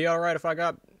split. Would it be all right if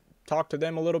I talked to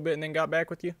them a little bit and then got back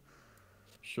with you?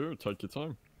 Sure, take your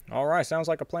time. All right, sounds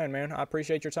like a plan, man. I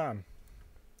appreciate your time.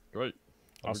 Great.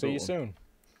 I'll see you soon.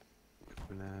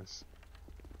 Bananas.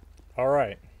 All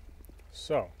right.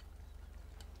 So,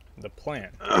 the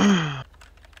plan.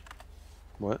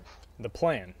 What? The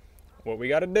plan. What we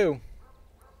got to do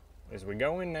is we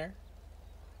go in there,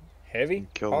 heavy,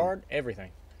 Kill 'em. hard,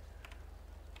 everything.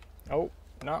 Oh,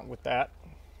 not with that.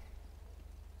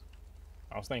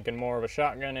 I was thinking more of a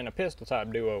shotgun and a pistol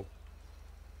type duo.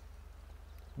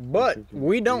 But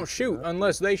we don't shoot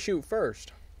unless they shoot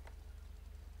first.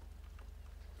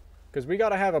 Because we got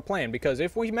to have a plan. Because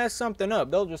if we mess something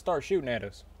up, they'll just start shooting at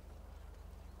us.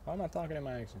 Why am I talking in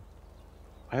my accent?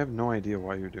 I have no idea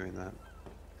why you're doing that.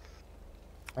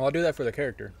 Well, I'll do that for the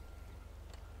character.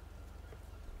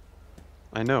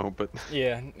 I know, but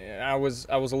Yeah, I was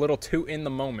a little too in the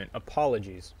moment.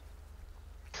 Apologies.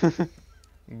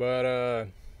 But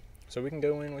so we can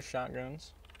go in with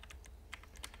shotguns,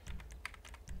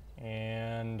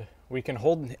 and we can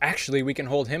hold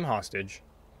him hostage.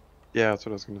 yeah, that's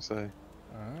what I was gonna say.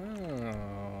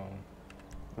 Oh.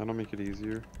 That'll make it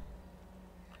easier.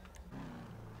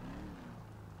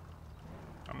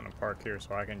 I'm gonna park here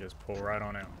so I can just pull right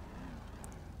on out.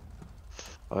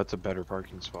 Oh, that's a better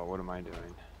parking spot. What am I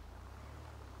doing?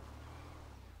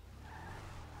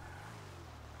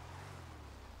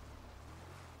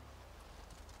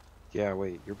 Yeah,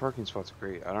 wait. Your parking spot's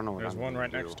great. I don't know what There's I'm one gonna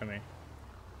right do. next to me.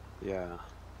 Yeah.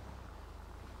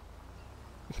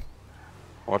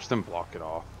 Watch them block it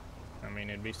off. I mean,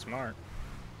 it'd be smart.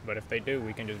 But if they do,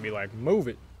 we can just be like, move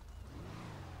it.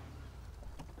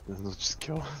 Then they'll just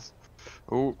kill us.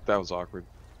 Oh, that was awkward.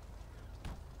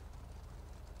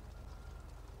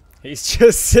 He's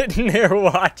just sitting there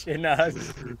watching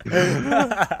us.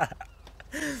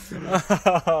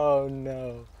 Oh,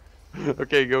 no.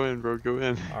 Okay, go in, bro. Go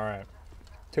in. All right.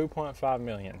 2.5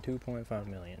 million. 2.5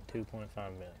 million. 2.5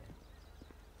 million.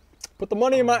 Put the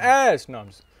money in my ass. No, I'm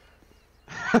just...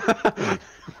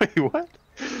 Wait, what?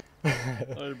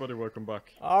 Hey, buddy, welcome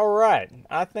back. All right,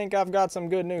 I think I've got some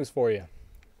good news for you.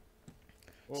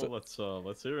 Well,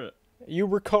 let's hear it. You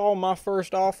recall my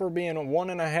first offer being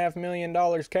 $1.5 million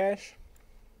cash?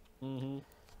 Mm-hmm.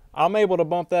 I'm able to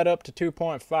bump that up to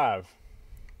 2.5.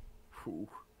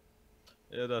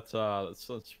 Yeah, that's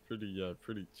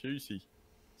pretty juicy,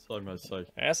 so I might say.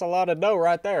 That's a lot of dough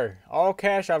right there. All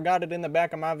cash. I've got it in the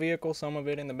back of my vehicle. Some of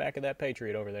it in the back of that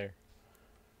Patriot over there.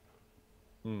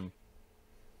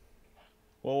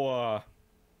 Well,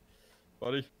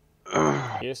 buddy.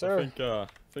 Yes, sir. I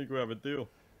think we have a deal.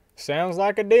 Sounds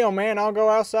like a deal, man. I'll go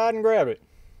outside and grab it.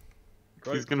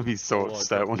 Great. He's gonna be so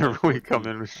upset whenever we come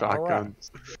in with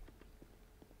shotguns.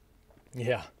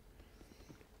 Yeah.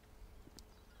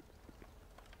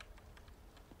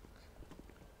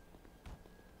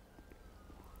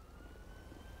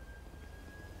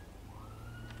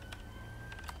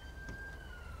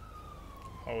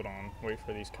 Hold on. Wait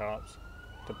for these cops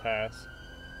to pass.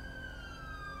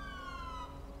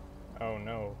 Oh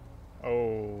no.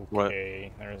 Okay. What?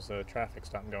 There's a traffic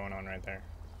stop going on right there.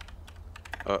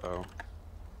 Uh-oh.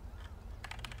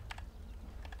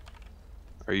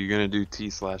 Are you gonna do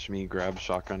T/me grab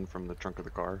shotgun from the trunk of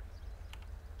the car?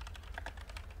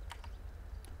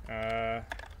 I'm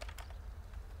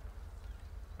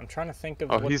trying to think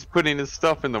of. Oh, he's putting his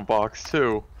stuff in the box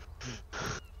too.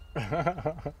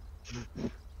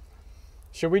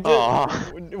 Should we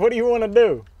just? What do you want to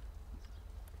do?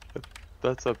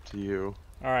 That's up to you.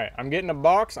 All right, I'm getting a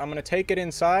box. I'm gonna take it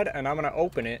inside and I'm gonna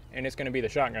open it, and it's gonna be the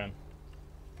shotgun.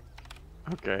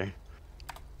 Okay.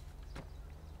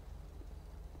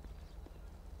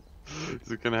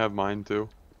 Is it gonna have mine too?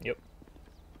 Yep.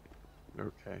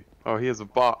 Okay. Oh, he has a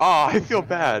box. Oh, I feel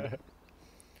bad.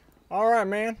 All right,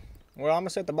 man. Well, I'm gonna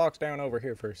set the box down over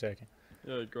here for a second.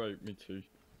 Yeah, great. Me too.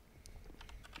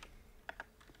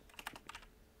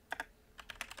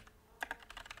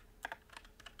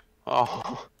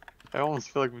 Oh, I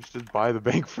almost feel like we should just buy the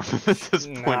bank from him at this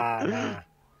point. Nah.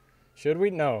 Should we?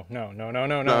 No.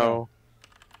 No.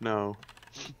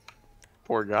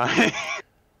 Poor guy.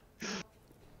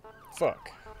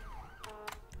 Fuck.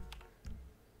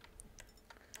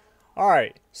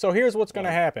 Alright, so here's what's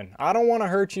gonna happen. I don't want to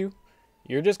hurt you.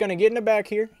 You're just gonna get in the back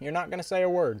here. You're not gonna say a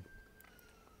word.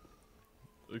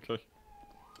 Okay.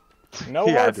 No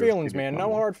hard feelings, man.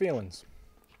 No hard feelings.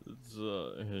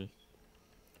 Hey.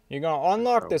 You're gonna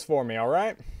unlock this for me,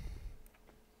 alright?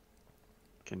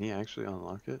 Can he actually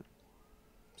unlock it?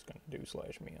 It's gonna do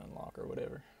 /me unlock or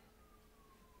whatever.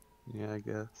 Yeah, I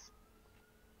guess.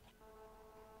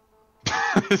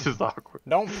 This is awkward.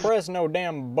 Don't press no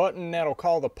damn button that'll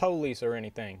call the police or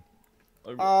anything.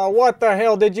 What the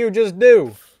hell did you just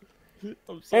do?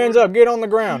 Hands up, get on the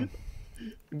ground.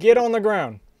 Get on the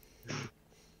ground.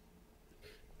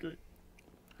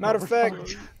 Matter of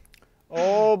fact,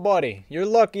 oh buddy, you're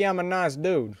lucky I'm a nice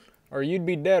dude, or you'd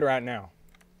be dead right now.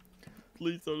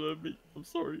 Please don't let me. I'm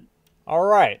sorry.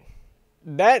 Alright.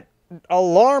 That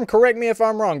alarm, correct me if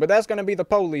I'm wrong, but that's gonna be the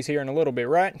police here in a little bit,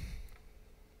 right?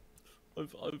 I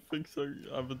think so.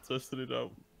 I haven't tested it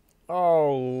out.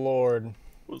 Oh Lord.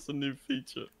 What's the new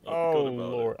feature? Oh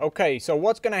Lord. Okay, so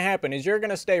what's gonna happen is you're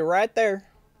gonna stay right there.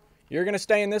 You're gonna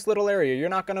stay in this little area. You're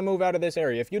not gonna move out of this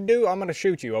area. If you do, I'm gonna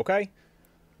shoot you, okay?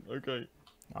 Okay.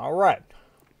 Alright.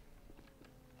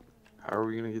 How are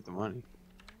we gonna get the money?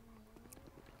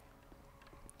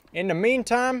 In the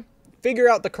meantime, figure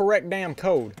out the correct damn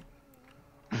code.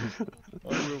 I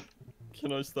will.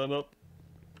 Can I stand up?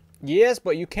 Yes,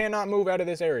 but you cannot move out of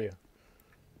this area.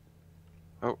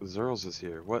 Oh, Zerls is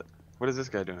here. What is this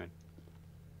guy doing?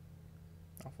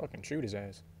 I'll fucking shoot his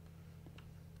ass.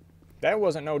 That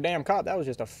wasn't no damn cop. That was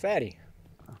just a fatty.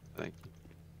 Oh, thank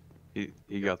you.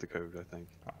 He got the code, I think.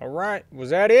 Alright, was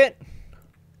that it?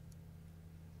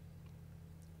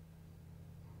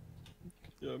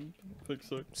 Yeah, I think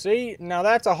so. See, now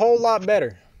that's a whole lot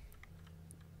better.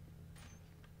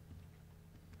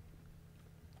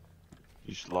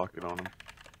 You should lock it on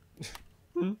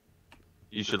him.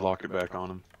 You should lock it back on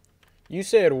him. You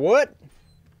said what?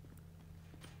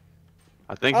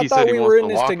 I think he said he wants to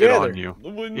lock it on you.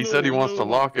 Wait, He said he wants to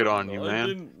lock it on you,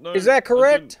 man. Is that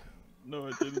correct? No,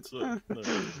 I didn't say. No.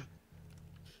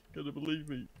 Gotta believe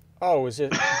me. Oh, is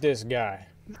it this guy?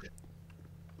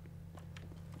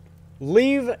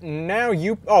 Leave now,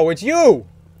 you. Oh, it's you!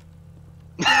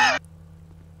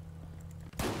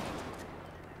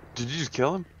 Did you just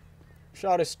kill him?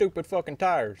 Shot his stupid fucking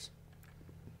tires.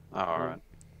 Oh, alright.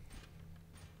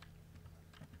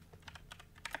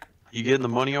 You getting the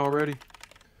money already?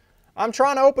 I'm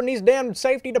trying to open these damn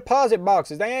safety deposit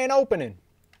boxes. They ain't opening.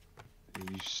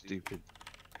 You stupid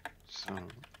son of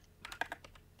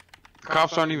The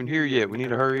cops aren't even here yet. We need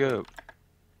to hurry up.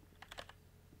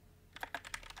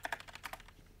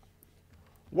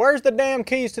 Where's the damn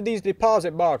keys to these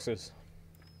deposit boxes?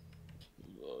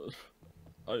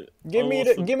 Give me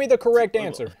the correct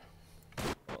answer.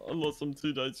 I lost them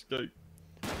 2 days ago.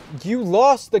 You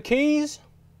lost the keys?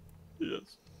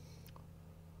 Yes.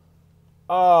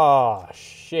 Oh,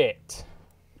 shit.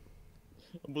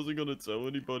 I wasn't gonna tell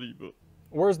anybody, but...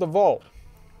 Where's the vault?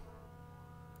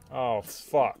 Oh,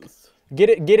 fuck. Get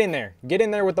in there. Get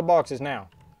in there with the boxes now.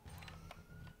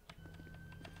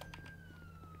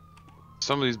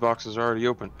 Some of these boxes are already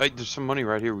open. Hey, there's some money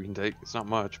right here we can take. It's not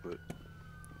much, but...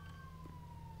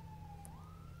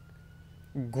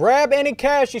 Grab any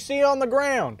cash you see on the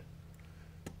ground.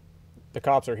 The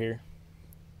cops are here.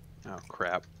 Oh,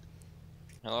 crap.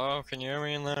 Hello, can you hear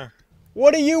me in there?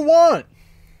 What do you want?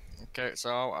 Okay, so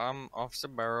I'm Officer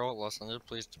Barrow, Los Angeles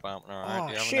Police Department,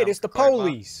 alright? Oh, shit, it's the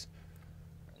police.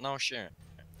 No shit.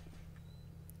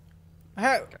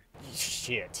 How? Okay.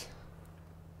 Shit.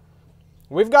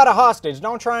 We've got a hostage.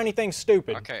 Don't try anything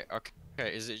stupid. Okay.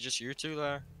 Is it just you two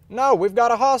there? No, we've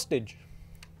got a hostage.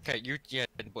 Okay, yeah,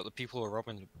 but the people who are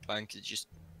robbing the bank is just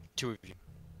 2 of you.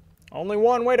 Only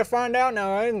one way to find out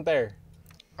now, isn't there?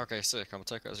 Okay, sick. I'm gonna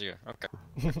take it as you.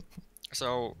 Okay.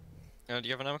 So, do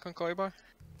you have a name I can call you by?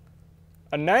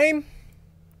 A name?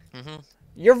 Mm-hmm.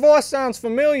 Your voice sounds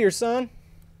familiar, son.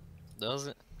 Does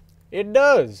it? It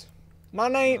does. My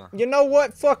name, you know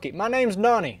what? Fuck it. My name's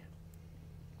Donnie.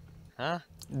 Huh?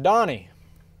 Donnie.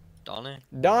 Donnie?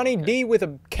 Donnie Okay. D with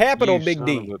a capital You big son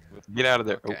D. of a- Get out of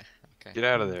there. Okay. Oh, get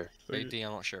out of there. Big D,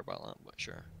 I'm not sure about that, but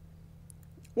sure.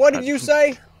 What did you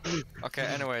say? Okay,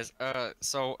 anyways,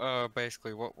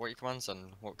 basically, what your command,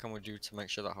 son? What can we do to make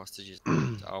sure that hostage is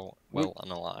out well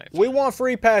and alive? We want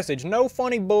free passage. No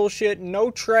funny bullshit.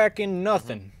 No tracking.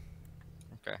 Nothing.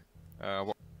 Okay.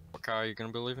 What car are you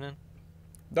gonna be leaving in?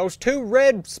 Those 2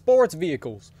 red sports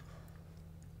vehicles.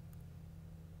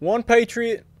 One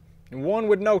Patriot and one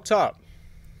with no top.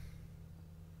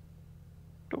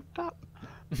 No top.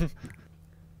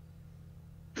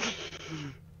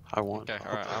 I want. Okay,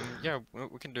 alright, yeah,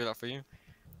 we can do that for you.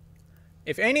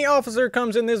 If any officer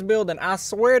comes in this building, I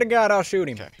swear to God I'll shoot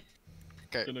him.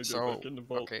 Okay, Can I go so, back in the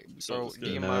vault? do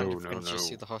you No, mind if we no, can just no.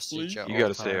 see the hostage at You all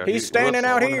gotta stay times? out He's here. standing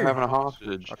out We're here. having a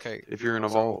hostage. Okay. If you're in a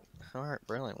vault. Alright,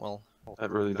 brilliant, well...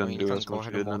 That really doesn't you do can us go much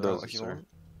ahead good, and now walk does out it, if you sir? want.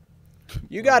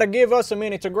 You gotta give us a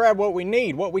minute to grab what we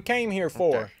need, what we came here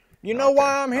for. Okay. You know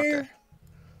why I'm here?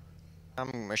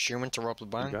 I'm assuming to rob the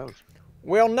bank.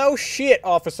 Well, no shit,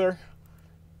 officer.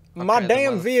 My Okay, then damn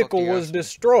why the fuck vehicle do you was ask me?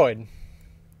 destroyed.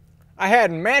 I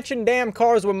had matching damn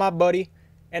cars with my buddy,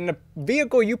 and the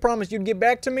vehicle you promised you'd get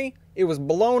back to me, it was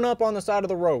blown up on the side of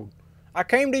the road. I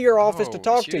came to your office to Oh,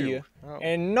 talk it's to you. you, Oh,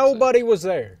 and nobody was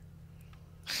there.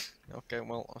 Okay,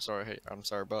 well, I'm sorry. Hey, I'm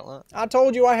sorry about that. I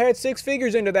told you I had 6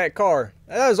 figures into that car.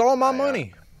 That was all my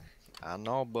money. I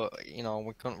know, but you know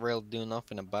we couldn't really do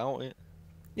nothing about it.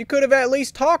 You could have at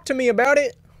least talked to me about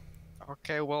it.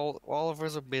 Okay, well, all of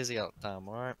us are busy at the time,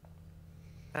 alright?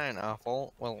 Ain't our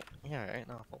fault. Well, yeah, it ain't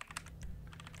our fault.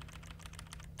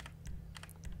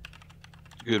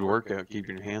 Good workout,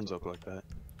 keeping your hands up like that.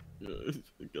 Yeah,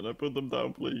 can I put them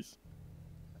down, please?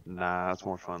 Nah, that's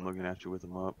more fun looking at you with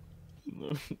them up.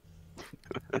 No.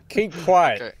 Keep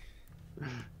quiet. Okay.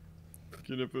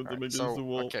 Can I put them Alright, against so, the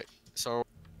wall? okay, so...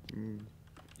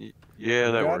 Yeah,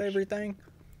 You that got works. everything?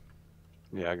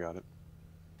 Yeah, I got it.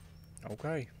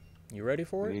 Okay. You ready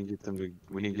for We it? need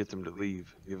to get them to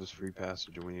leave. Give us free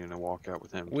passage, and we need to walk out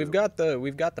with him. We've too. got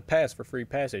the pass for free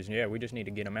passage. Yeah, we just need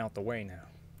to get them out the way now.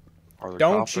 Are there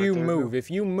Don't cops right you there, move. Bill? If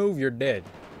you move, you're dead.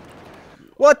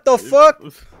 What the fuck?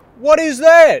 What is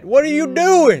that? What are you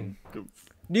doing?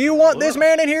 Do you want this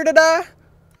man in here to die?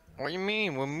 What do you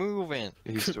mean? We're moving.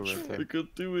 He's still right there. I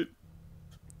could do it.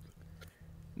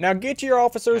 Now get your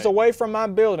officers away from my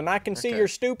building. I can see Okay. your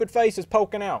stupid faces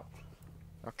poking out.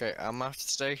 Okay, I'm gonna have to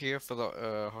stay here for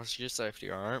the hostage's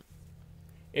safety, alright?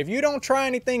 If you don't try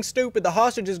anything stupid, the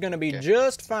hostage is going to be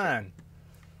just fine.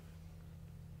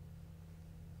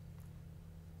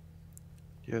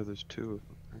 Yeah, there's 2 of them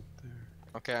right there.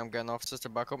 Okay, I'm getting officers to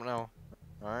back up now.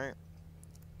 Alright?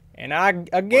 And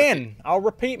I'll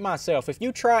repeat myself. If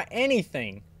you try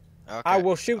anything, Okay. I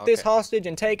will shoot this okay. hostage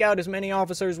and take out as many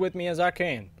officers with me as I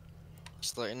can.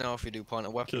 Just let you know if you do point a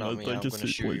weapon Can I at me, take I'm a gonna seat,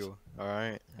 shoot please? you.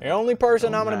 Alright? The only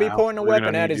person I'm going to be Now, pointing a we're gonna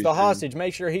weapon at need is you the to- hostage.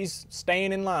 Make sure he's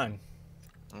staying in line.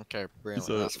 Okay, brilliant.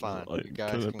 So, That's fine. like, You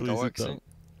guys can I can please go sit exit. down?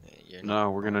 You're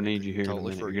No, we're gonna need you here in a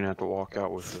totally minute. free. You're gonna have to walk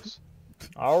out with us.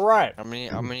 All right. I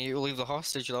mean, you leave the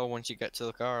hostage though once you get to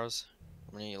the cars.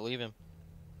 I mean, you leave him.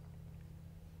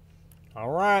 All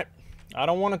right. I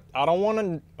don't want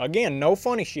to, again, no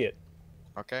funny shit.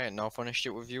 Okay, no funny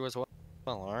shit with you as well.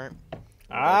 Well, alright.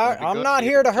 I'm not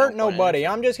here to hurt nobody.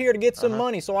 I'm just here to get some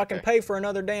money so I can Okay. pay for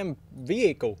another damn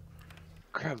vehicle.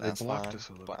 Crap, they That's blocked fine, us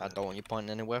a little but I bit. don't want you pointing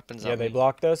any weapons Yeah, at they me.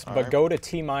 blocked us, but Alright. go to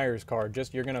T. Meyer's car.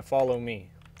 Just, you're gonna follow me.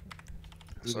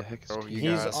 Who the heck is So T. you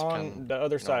He's guys on can, the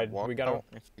other you know, side. walk We gotta... out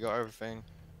if you got everything.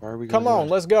 Why are we Come gonna on,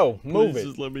 do it? let's go. Move Please it.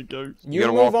 just let me go. You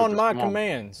gotta move walk on with us, my come on.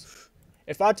 commands.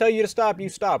 If I tell you to stop, you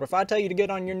stop. If I tell you to get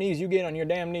on your knees, you get on your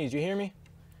damn knees. You hear me?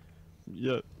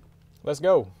 Yeah. Let's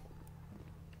go.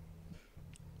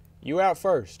 You out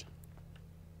first.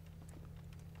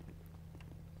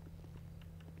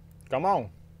 Come on.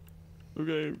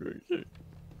 Okay.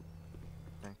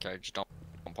 Okay, just don't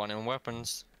point any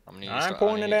weapons. I'm gonna I ain't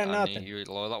pointing at nothing. I need you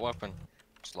to lower that weapon.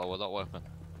 Just lower that weapon.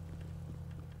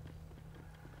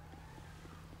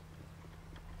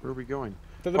 Where are we going?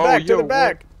 To the Oh, back, to yo, the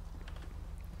back.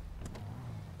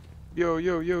 Yo.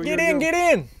 Get in, get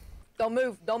in. Don't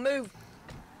move, don't move.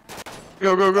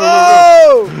 Go.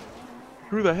 Oh!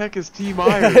 Who the heck is T.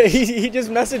 Myers? he just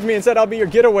messaged me and said I'll be your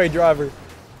getaway driver.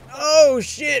 Oh,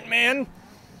 shit, man.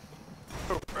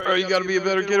 Bro, you gotta be a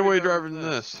better getaway driver than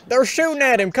this. They're shooting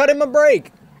at him. Cut him a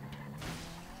break.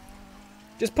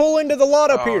 Just pull into the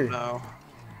lot up here. No.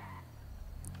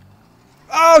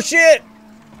 Oh, shit.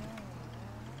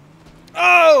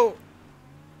 Oh!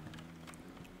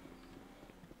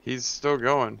 He's still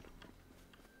going.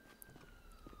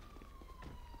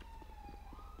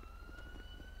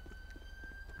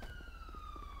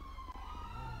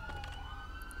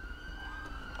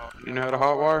 You know how to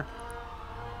hotwire?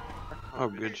 Oh,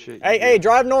 good shit. Hey, hey,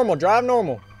 drive normal, drive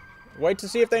normal. Wait to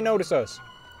see if they notice us.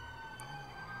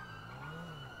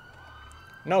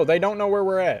 No, they don't know where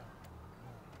we're at.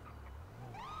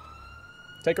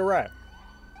 Take a right.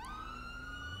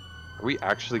 Are we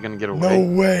actually gonna get away?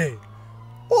 No way.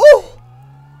 Oh!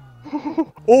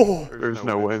 Oh! There's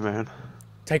no way, man.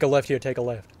 Take a left here, take a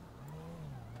left.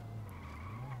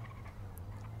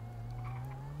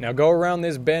 Now go around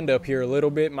this bend up here a little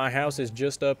bit. My house is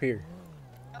just up here.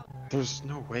 There's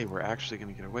no way we're actually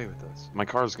gonna get away with this. My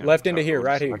car's gonna Left be into towed here, over,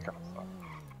 right so here. I gotta stop.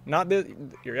 Not this.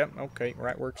 Yep, okay,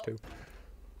 right works too.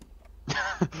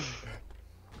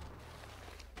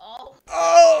 Oh!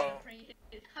 Oh!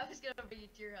 I was gonna bring you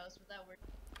to your house, but that worked.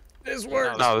 This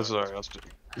works. No, this is our house.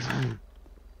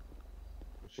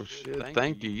 Well, shit,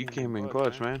 thank you. You came in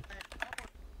clutch, man.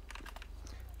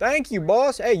 Thank you,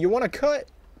 boss. Hey, you want a cut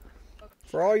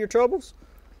for all your troubles?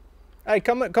 Hey,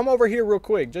 come over here real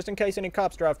quick, just in case any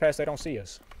cops drive past, they don't see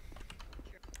us.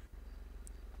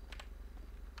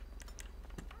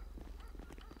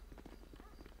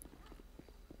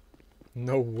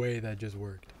 No way that just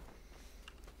worked.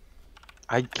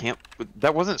 I can't.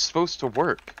 That wasn't supposed to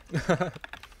work.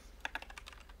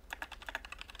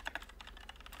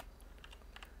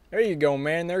 There you go,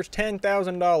 man. There's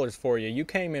 $10,000 for you. You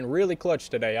came in really clutch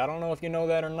today. I don't know if you know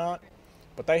that or not,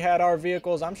 but they had our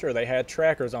vehicles. I'm sure they had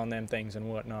trackers on them things and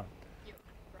whatnot.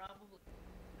 Probably.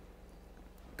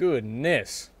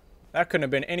 Goodness. That couldn't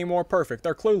have been any more perfect.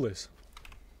 They're clueless.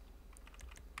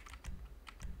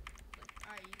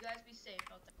 Alright, you guys be safe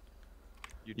out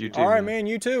there. You too, Alright, man.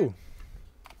 You too.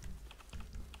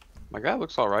 My guy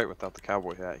looks alright without the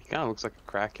cowboy hat. He kind of looks like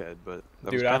a crackhead, but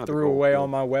that was Dude, I kinda the threw goal. away all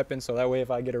my weapons so that way if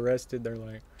I get arrested, they're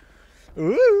like,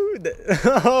 ooh.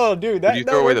 Oh, dude, Did you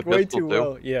that throw away worked the way pistol too too?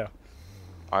 well. Yeah.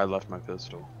 I left my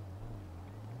pistol.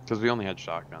 Because we only had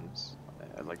shotguns.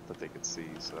 I like that they could see,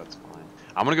 so that's fine.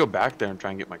 I'm gonna go back there and try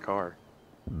and get my car.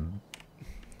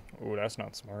 Ooh, that's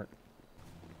not smart.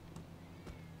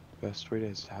 Best way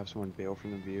is to have someone bail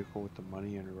from the vehicle with the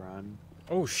money and run.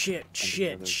 Oh, shit, the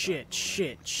shit, other shit,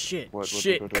 shit, shit, What,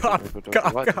 shit. what, Cop, what,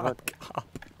 cop, what, cop, what? cop.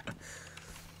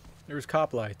 There's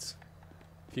cop lights.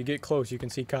 If you get close, you can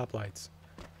see cop lights.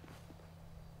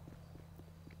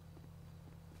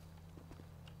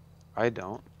 I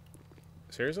don't.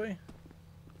 Seriously?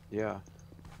 Yeah.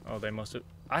 Oh, they must have.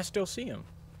 I still see him.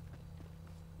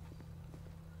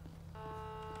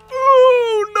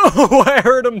 Oh, no! I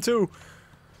heard him too.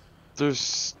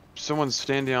 There's someone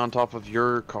standing on top of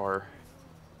your car.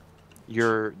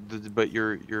 Your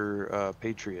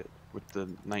Patriot with the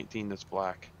 19 that's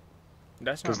black.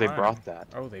 That's not Because they mine. brought that.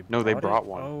 Oh, they No, they it? brought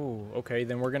one. Oh, okay.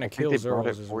 Then we're gonna I think kill they brought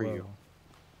Zerls it as for well. you.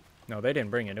 No, they didn't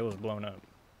bring it. It was blown up.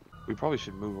 We probably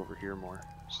should move over here more,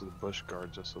 so the bush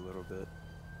guards us a little bit.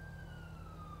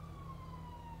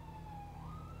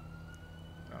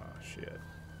 Oh shit.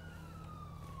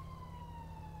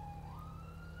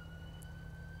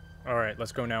 All right,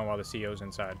 let's go now while the CO's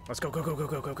inside. Let's go, go, go, go,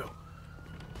 go, go, go.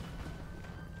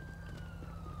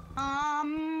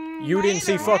 You didn't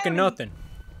see fucking nothing.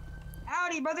 Howdy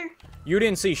body, brother. You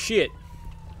didn't see shit.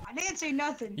 I didn't see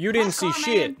nothing. You didn't Nice see car,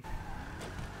 shit. man.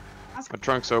 My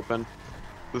trunk's open.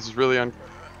 This is really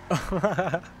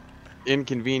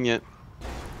inconvenient.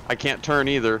 I can't turn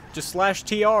either. Just slash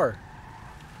TR. Oh,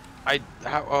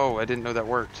 I didn't know that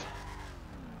worked.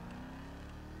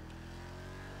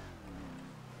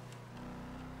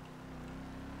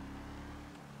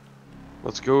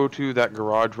 Let's go to that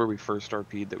garage where we first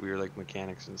RP'd that we were like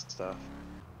mechanics and stuff.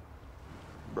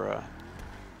 Bruh.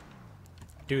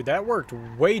 Dude, that worked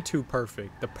way too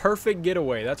perfect. The perfect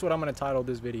getaway. That's what I'm gonna title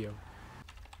this video.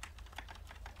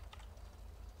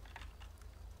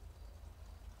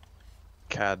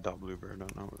 CAD.Bluebird, I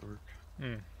don't know what worked.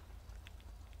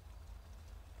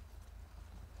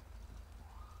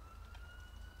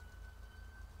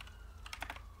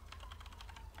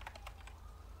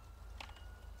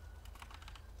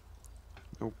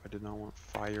 Nope, I did not want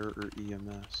fire or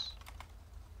EMS.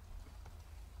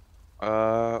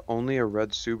 Only a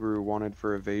red Subaru wanted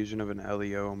for evasion of an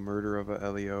LEO, murder of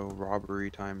a LEO,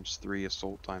 robbery ×3,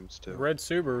 assault ×2. Red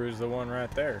Subaru is the one right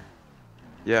there.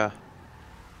 Yeah.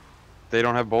 They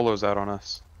don't have bolos out on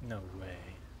us. No way.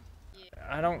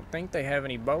 I don't think they have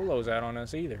any bolos out on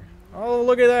us either. Oh,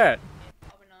 look at that.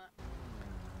 Probably not.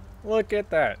 Look at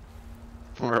that.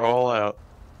 We're all out.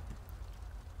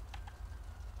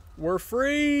 We're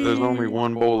free. There's only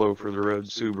one bolo for the red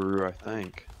Subaru, I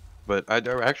think. But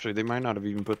actually, they might not have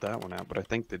even put that one out, but I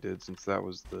think they did since that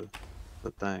was the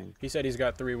thing. He said he's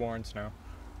got 3 warrants now.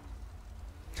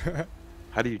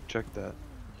 How do you check that?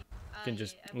 You can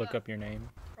just look up your name.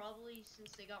 Probably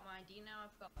since they got my ID now,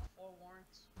 I've got 4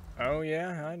 warrants. Oh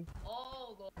yeah.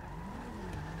 Oh, God.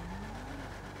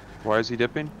 Why is he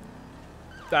dipping?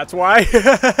 That's why.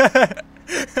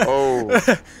 Oh.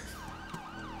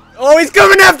 Oh, he's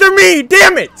coming after me!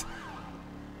 Damn it!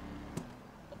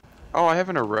 Oh, I have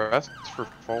an arrest for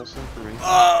false information.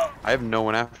 I have no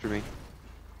one after me.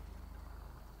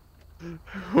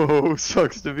 Oh,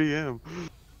 sucks to be him.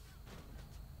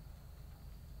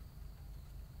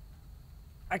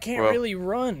 I can't really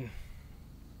run.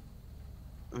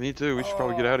 Me too. We should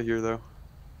probably get out of here, though.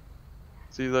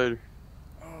 See you later.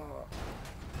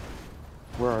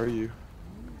 Where are you?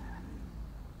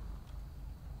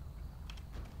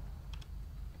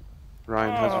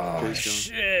 Ryan, how's your case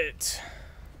going? Shit.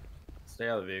 Stay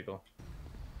out of the vehicle.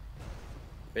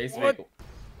 Face the What? vehicle.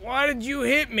 Why did you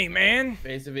hit me, man?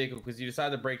 Face the vehicle because you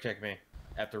decided to brake check me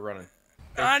after running.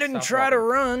 I didn't try to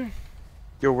run.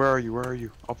 Yo, where are you? Where are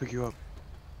you? I'll pick you up.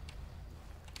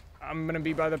 I'm gonna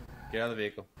be by the... Get out of the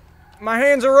vehicle. My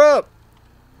hands are up.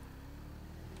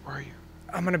 Where are you?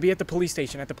 I'm gonna be at the police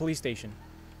station,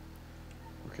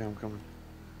 Okay, I'm coming.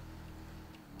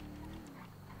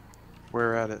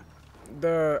 Where at it?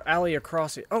 The alley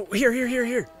across it. Oh, here.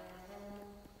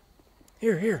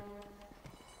 Here.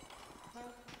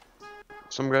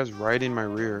 Some guy's right in my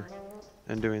rear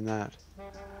and doing that.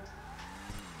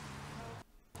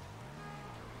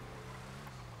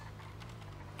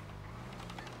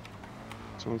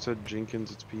 Someone said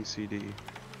Jenkins, it's PCD.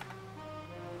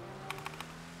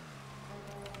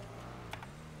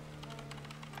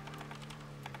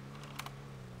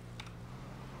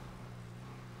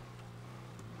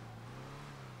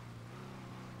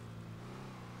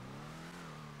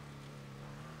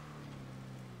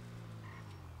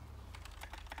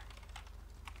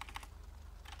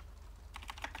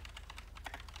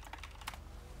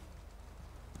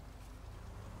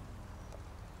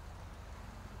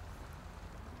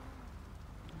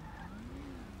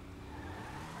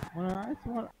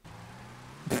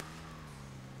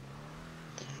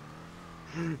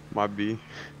 My B.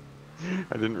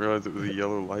 I didn't realize it was a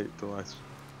yellow light till I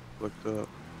looked up.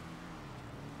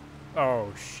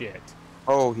 Oh, shit.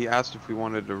 Oh, he asked if we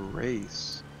wanted to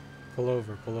race. Pull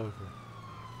over.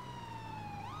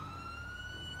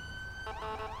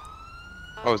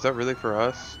 Oh, is that really for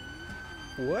us?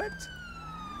 What?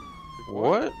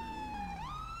 What?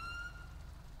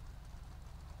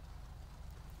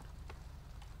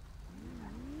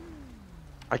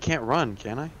 I can't run,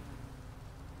 can I?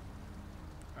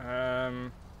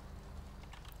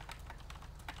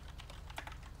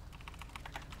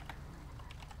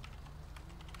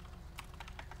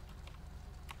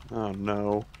 Oh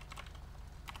no.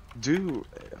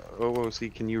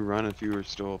 OOC, can you run if you were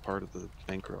still a part of the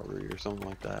bank robbery or something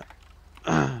like that?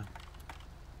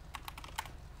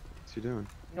 What's he doing?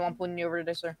 You want pulling you over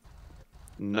today, sir?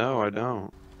 No, I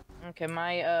don't. Okay,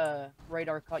 my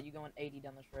radar caught you going 80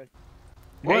 down this road.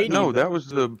 What? 80? No, that was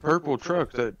the purple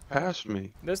truck that passed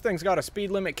me. This thing's got a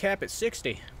speed limit cap at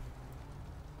 60.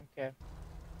 Okay. Can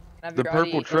I have The your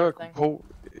purple ID truck. and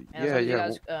Yeah, as long as you yeah.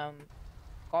 guys,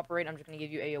 cooperate, I'm just gonna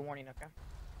give you a warning, okay?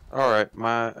 Alright,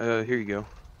 here you go.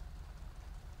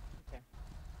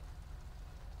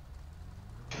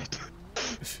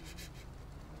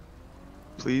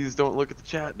 Please don't look at the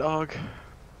chat, dog.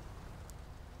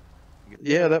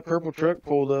 Yeah, that purple truck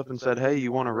pulled up and said, "Hey,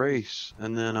 you want to race?"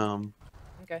 And then,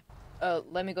 Okay.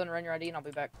 Let me go and run your ID and I'll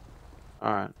be back.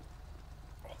 Alright.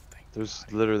 There's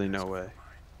literally no way.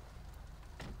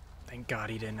 Thank God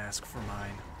he didn't ask for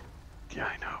mine. Yeah,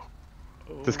 I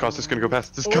know. This cop's just gonna go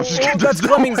past. This Oh, cop's just gonna that's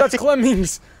Clemmings, that's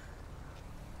Clemmings!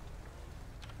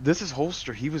 This is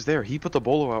Holster. He was there. He put the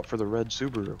bolo out for the red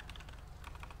Subaru.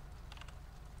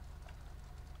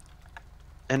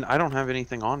 And I don't have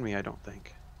anything on me, I don't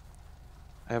think.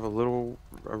 I have a little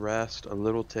arrest, a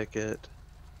little ticket.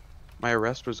 My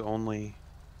arrest was only...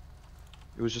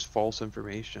 It was just false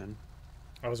information.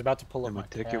 I was about to pull up and my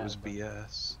ticket tab, was but...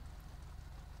 BS.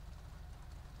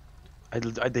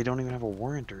 They don't even have a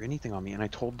warrant or anything on me, and I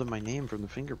told them my name from the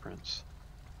fingerprints.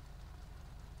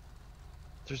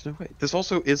 There's no way. This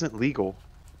also isn't legal.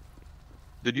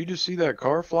 Did you just see that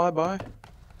car fly by?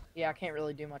 Yeah, I can't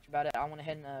really do much about it. I went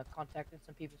ahead and contacted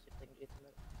some people so they can get some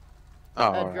Oh,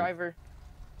 alright. driver.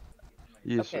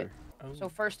 Yes, Okay. sir. So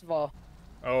first of all,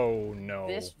 oh no.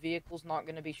 This vehicle's not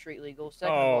going to be street legal.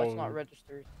 Second of all, it's Oh. not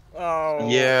registered. Oh.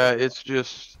 Yeah, it's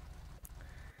just...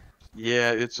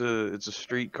 Yeah, it's a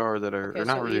street car that are... Okay, or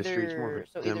not so really a street, it's more of a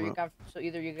so either demo.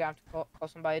 you have to call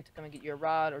somebody to come and get you a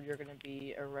ride, or you're going to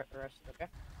be arrested. Okay.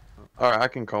 Alright, I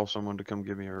can call someone to come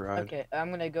give me a ride. Okay, I'm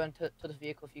going to go into the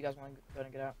vehicle if you guys want to go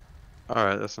and get out.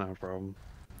 Alright, that's not a problem.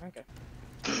 Okay.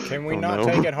 Can we Oh, not no.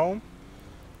 take it home?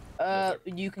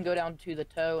 You can go down to the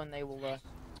tow and they will,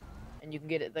 and you can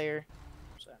get it there.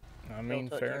 So, I mean,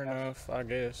 tow it to fair your house. enough, I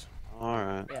guess.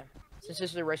 Alright. Yeah. Since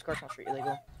this is a race car, it's not street legal.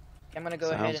 Okay, I'm gonna go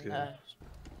Sounds ahead and,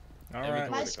 good. Alright.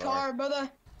 Nice car, brother.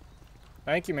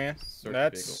 Thank you, man. Search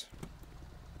That's...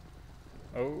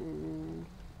 Oh...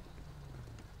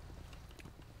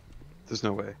 There's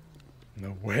no way.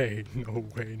 No way, no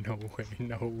way, no way,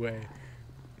 no way.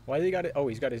 Why did he got it? Oh,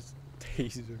 he's got his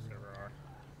taser.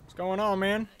 What's going on,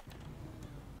 man?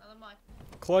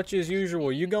 Clutch as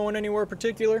usual. You going anywhere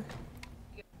particular?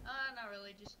 Not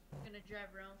really. Just gonna drive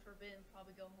around for a bit and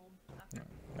probably go home after.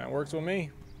 That works with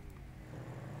me.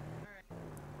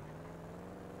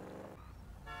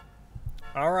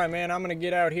 Alright, man, I'm gonna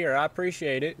get out here. I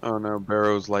appreciate it. Oh no,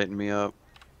 Barrow's lighting me up.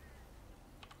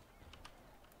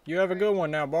 You have a good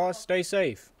one now, boss. Stay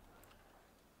safe.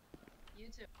 You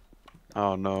too.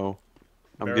 Oh no.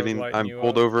 Barrow's lighting I'm you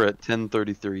pulled up. over at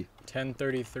 10:33.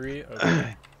 10:33?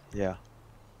 Okay. Yeah.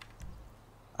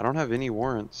 I don't have any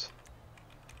warrants.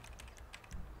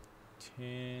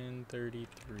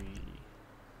 10:33.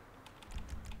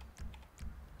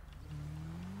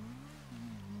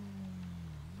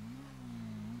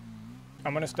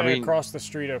 I'm gonna stay across the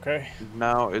street, okay?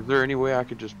 Now, is there any way I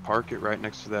could just park it right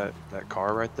next to that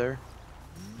car right there?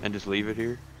 And just leave it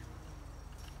here?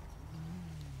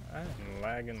 I'm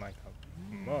lagging like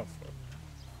a motherfucker.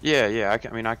 Yeah,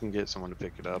 I mean, I can get someone to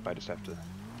pick it up. I just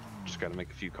gotta make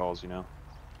a few calls, you know?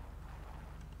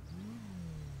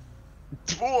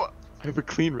 I have a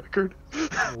clean record.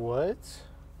 What?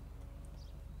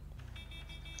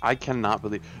 I cannot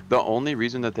believe... The only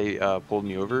reason that they pulled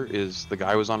me over is the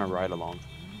guy was on a ride-along.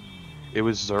 It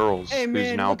was Zerls, Hey man,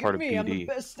 who's now look part at of me. I'm the PD.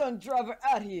 best stunt driver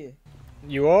out here.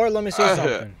 You are? Let me see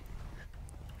something.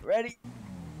 Ready?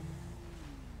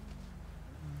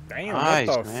 Damn, Nice,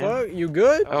 what the man. fuck? You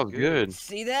good? That was good.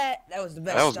 See that? That was the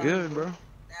best That was stunt. good, bro.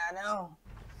 I know.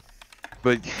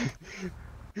 But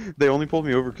they only pulled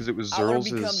me over because it was I wanna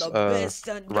become Zerls' the best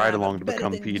stunt driver, ride-along to better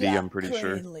become than PD, Jack I'm pretty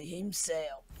sure. Cranley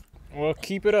himself. Well,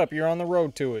 keep it up. You're on the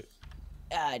road to it.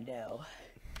 I know.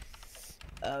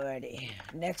 Alrighty.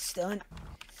 Next stunt.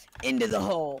 Into the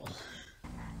hole.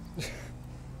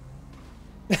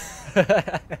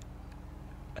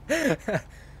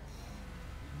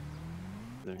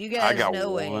 You guys I got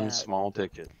know one small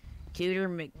ticket. Cooter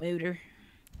McMooter.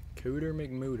 Cooter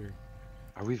McMooter.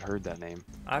 Oh, we've heard that name.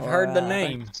 I've heard the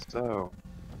name. So,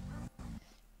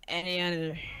 Any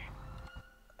other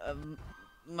of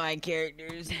my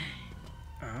characters?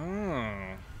 Oh.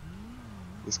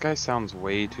 this guy sounds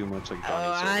way too much like Johnny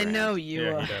Oh, I Silverhand. know you.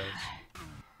 Yeah, he does.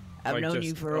 I've Like known just,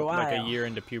 you for a while. Like a year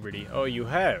into puberty. Oh, you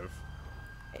have?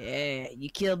 Yeah, you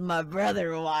killed my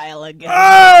brother a while ago.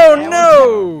 Oh, That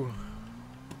no!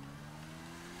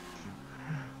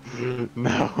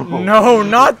 No. No,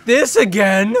 not this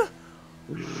again!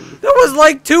 That was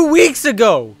like 2 weeks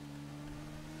ago!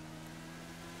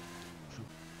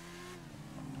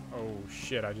 Oh,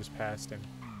 shit, I just passed him.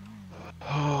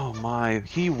 Oh my,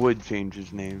 he would change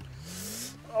his name.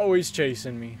 Oh, he's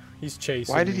chasing me. He's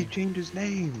chasing me. Why did he change his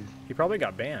name? He probably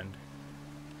got banned.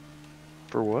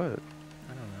 For what?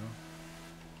 I don't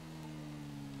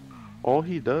know. All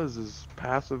he does is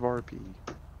passive RP.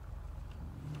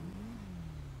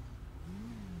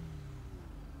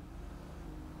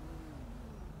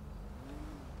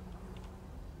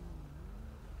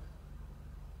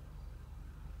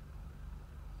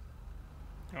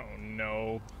 Oh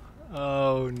no.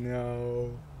 Oh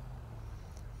no.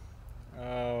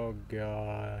 Oh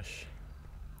gosh.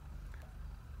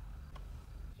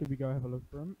 Should we go have a look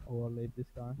for him or leave this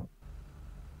guy?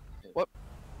 What?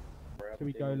 Should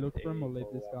we go look for him or leave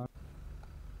this guy?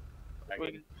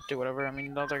 We do whatever. I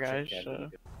mean, the other guys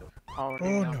already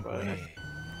Oh, know, no but way.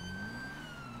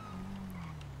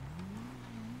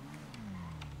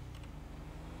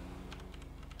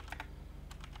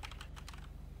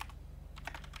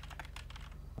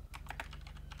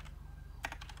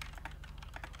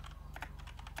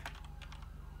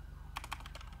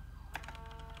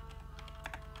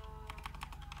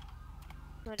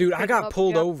 Dude, I got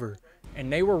pulled over,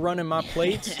 and they were running my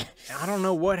plates. I don't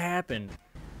know what happened.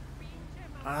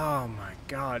 Oh my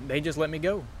god, they just let me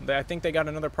go. I think they got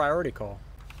another priority call.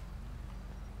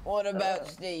 What about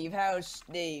Steve? How's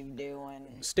Steve doing?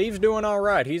 Steve's doing all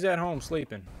right. He's at home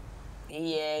sleeping.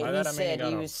 Yeah, By he that I mean said got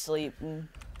he off. was sleeping.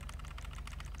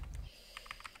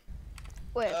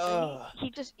 Wait, so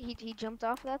he jumped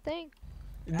off that thing?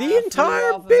 The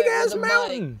entire big ass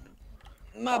mountain.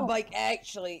 My bike,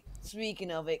 actually,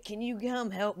 speaking of it, can you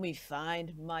come help me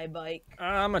find my bike?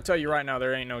 I'm gonna tell you right now,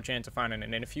 there ain't no chance of finding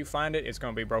it, and if you find it, it's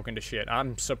gonna be broken to shit.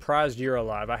 I'm surprised you're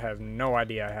alive. I have no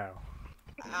idea how.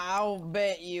 I'll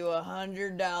bet you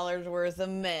 $100 worth of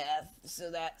meth.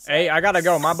 So that's. Hey, like I gotta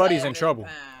go. My buddy's in 7 trouble.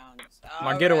 pounds.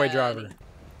 My getaway Alrighty. driver.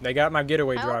 They got my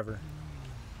getaway Help? driver.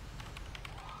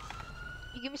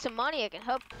 You give me some money, I can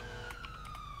help.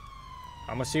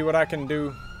 I'm gonna see what I can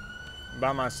do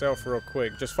by myself real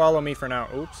quick. Just follow me for now.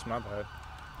 Oops, my bad.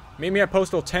 Meet me at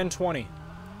postal 1020.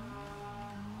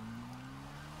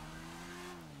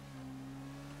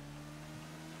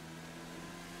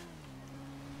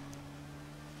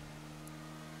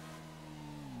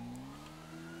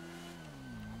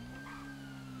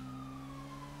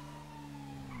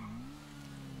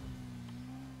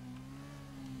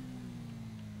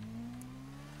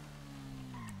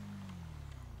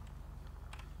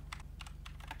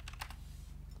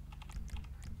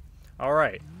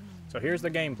 Alright, so here's the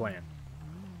game plan.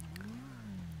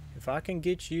 If I can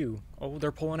get you... Oh,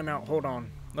 they're pulling him out. Hold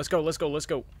on. Let's go, let's go, let's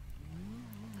go.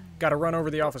 Gotta run over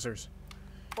the officers.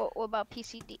 What about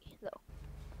PCD, though?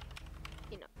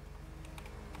 You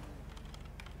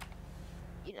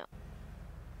know.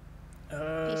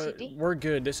 PCD? We're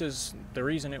good. This is... The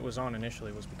reason it was on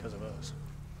initially was because of us.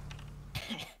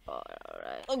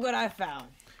 Alright. Look what I found.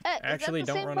 Actually,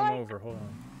 don't run him over. Hold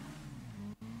on.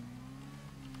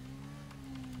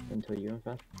 Until you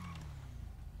infest.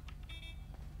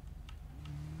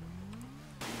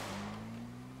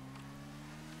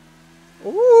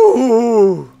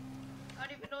 Ooh! I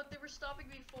don't even know what they were stopping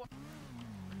me for.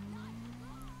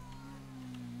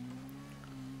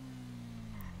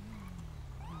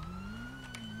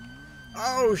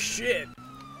 Oh, shit!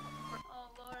 Oh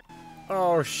lord.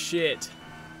 Oh, shit.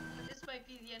 This might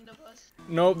be the end of us.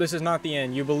 Nope, this is not the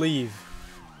end. You believe.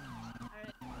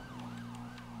 Alright.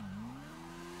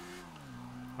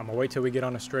 I'm gonna wait till we get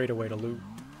on a straightaway to loot.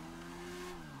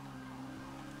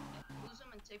 Lose them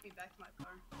and take me back to my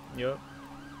car. Yep.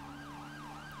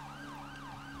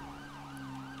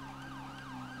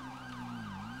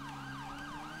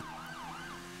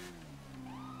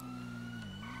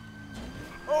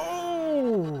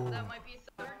 Oh! That might be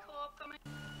a third co-op coming.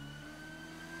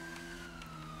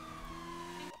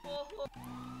 Oh.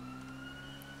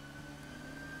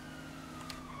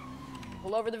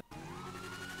 Pull over the.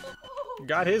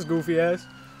 Got his goofy ass.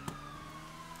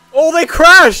 Oh, they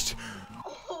crashed!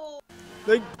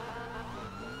 They...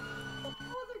 Oh,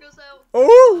 there goes out.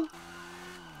 Oh!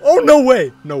 Oh, no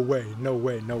way! No way, no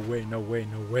way, no way, no way,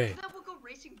 no way. That will go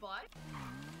racing by?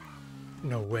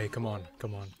 No way, come on,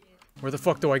 come on. Where the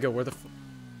fuck do I go? Where the f...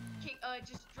 Okay,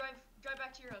 just drive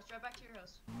back to your house. Drive back to your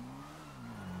house.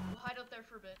 We'll hide out there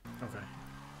for a bit. Okay.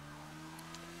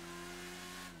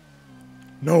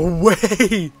 No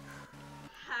way!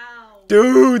 How?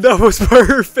 Dude, that was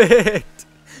perfect!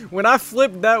 When I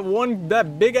flipped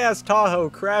that big ass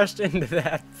Tahoe crashed into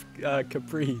that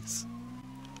Caprice.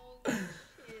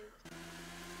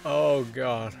 Oh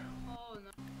god. Oh no.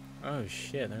 Oh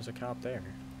shit, there's a cop there.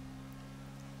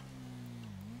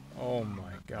 Oh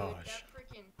my gosh.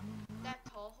 That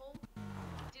Tahoe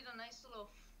did a nice little,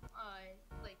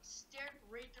 like, stared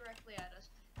right directly at us.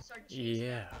 started chasing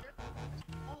Yeah.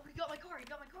 Oh, he got my car. He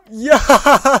got my car. Yeah,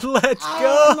 let's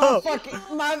Oh,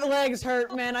 go. my legs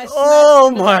hurt, man. I smashed Oh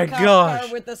into my that cop gosh.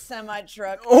 car with the semi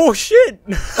truck. Oh shit.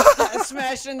 I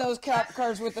smashed in those cop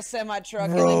cars with the semi truck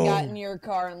and then got in your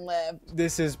car and left.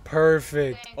 This is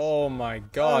perfect. Oh my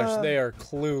gosh, they are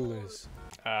clueless.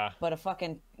 But a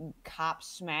fucking cop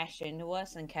smashed into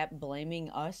us and kept blaming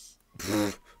us.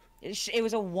 It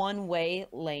was a one-way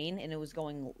lane and it was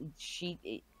going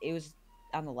it was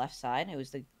on the left side. It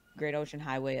was the Great Ocean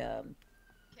Highway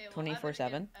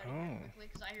 24/7.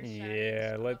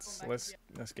 Yeah,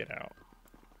 let's get out.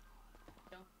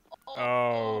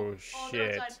 Oh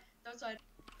shit. Outside.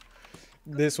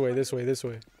 This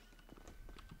way.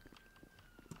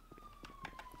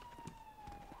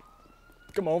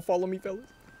 Come on, follow me, fellas.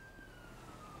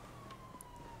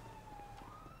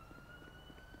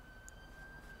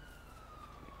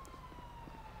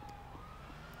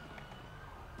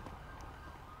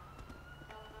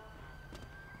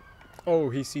 Oh,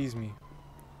 he sees me.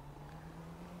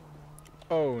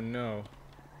 Oh no.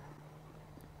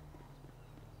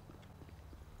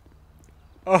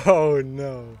 Oh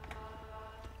no.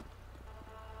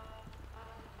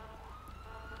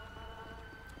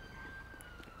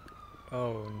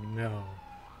 Oh no.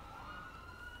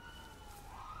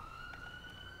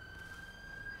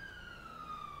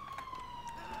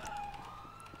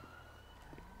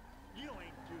 You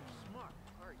ain't too smart,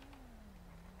 are you?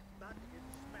 About to get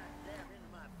smack dab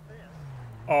in my fist.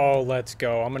 Oh, let's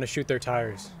go. I'm gonna shoot their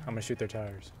tires.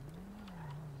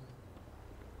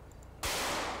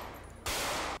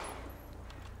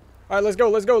 Alright, let's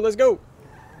go.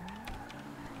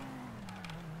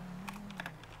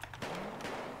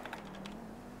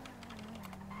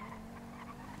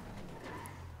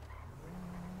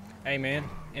 Hey man,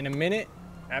 in a minute,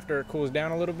 after it cools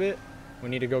down a little bit, we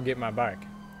need to go get my bike.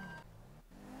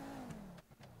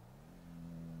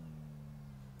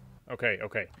 Okay.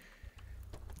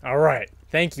 Alright,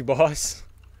 thank you, boss.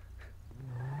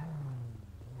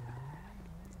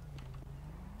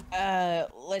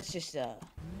 Let's just,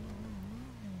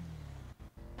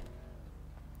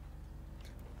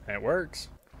 That works.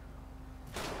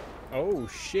 Oh,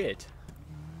 shit.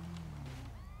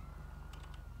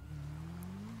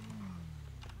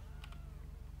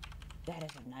 That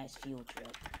is a nice fuel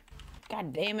trip.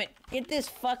 God damn it. Get this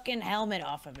fucking helmet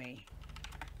off of me.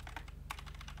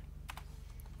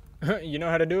 You know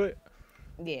how to do it?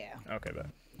 Yeah. Okay, bet.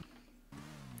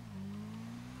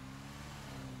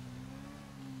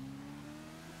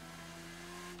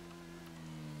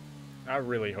 I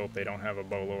really hope they don't have a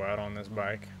bolo out on this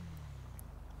bike.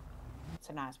 It's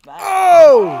a nice bike.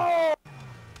 Oh!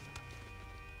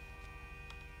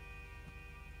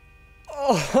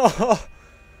 Oh!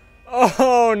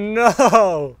 Oh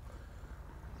no!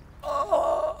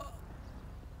 Oh!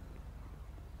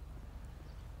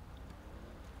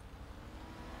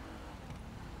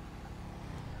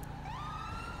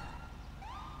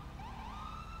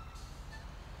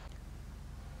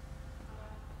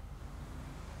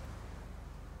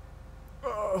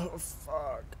 Oh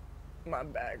fuck. My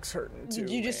back's hurting too. Did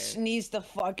you just sneeze the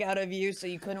fuck out of you so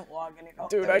you couldn't walk any? Oh,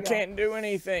 dude, there I you go. can't do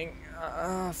anything.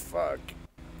 Fuck.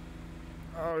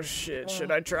 Oh shit, should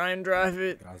I try and drive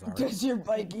it? Does your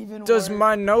bike even Does work?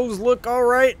 my nose look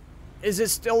alright? Is it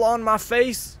still on my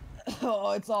face?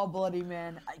 Oh, it's all bloody,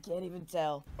 man. I can't even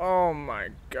tell. Oh my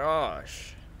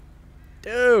gosh.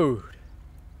 Dude.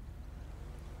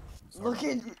 Look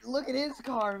at his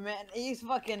car, man. He's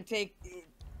fucking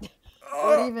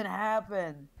What even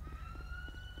happened?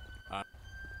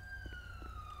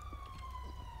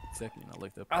 Second, I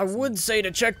looked up. I would say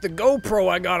to check the GoPro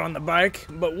I got on the bike,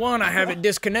 but one, I have it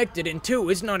disconnected, and two,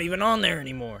 it's not even on there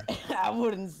anymore. I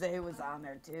wouldn't say it was on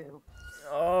there too.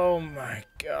 Oh my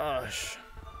gosh.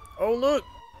 Oh look.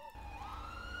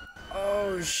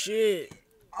 Oh shit.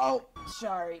 Oh,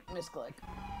 sorry, misclick.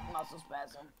 Muscle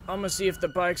spasm. I'm gonna see if the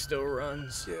bike still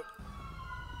runs. Yep.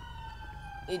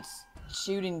 It's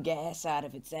shooting gas out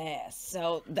of its ass,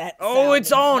 so that. Oh,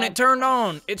 it's on. It turned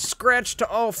on. It's scratched to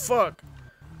oh fuck.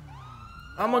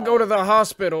 I'm gonna go to the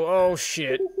hospital. Oh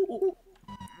shit.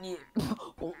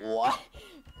 What?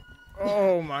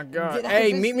 Oh my god. Did I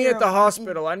Hey, just meet me hear at the a monkey?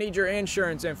 hospital. I need your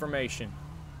insurance information.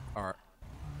 Alright.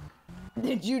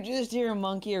 Did you just hear a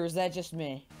monkey, or was that just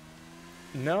me?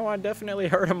 No, I definitely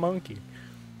heard a monkey.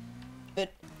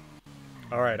 But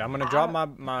all right, I'm gonna drop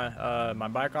my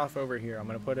bike off over here. I'm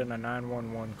gonna put in a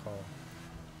 911 call,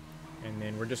 and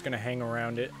then we're just gonna hang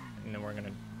around it, and then we're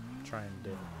gonna try and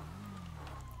do it.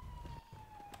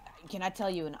 Can I tell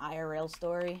you an IRL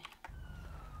story?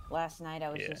 Last night I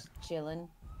was Yeah. just chilling,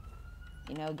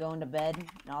 you know, going to bed,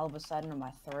 and all of a sudden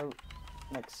my throat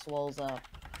like swells up.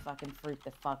 Fucking freaked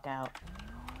the fuck out.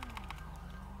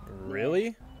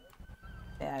 Really?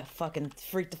 Yeah, I fucking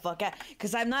freaked the fuck out.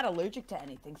 Cause I'm not allergic to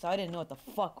anything, so I didn't know what the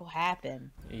fuck will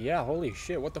happen. Yeah, holy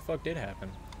shit, what the fuck did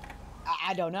happen?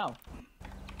 I don't know.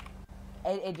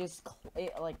 It just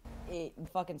it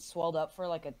fucking swelled up for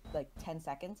like 10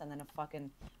 seconds, and then it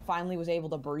fucking finally was able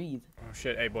to breathe. Oh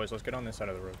shit, hey boys, let's get on this side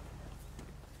of the road.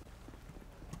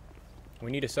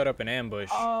 We need to set up an ambush.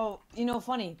 Oh, you know,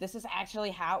 funny. This is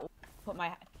actually how I put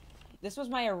my. This was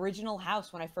my original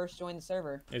house when I first joined the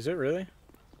server. Is it really?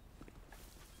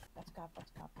 That's cop.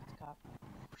 That's cop. That's cop.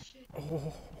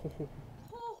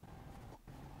 Oh.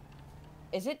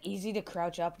 Is it easy to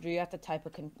crouch up, or do you have to type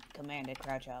a command to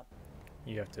crouch up?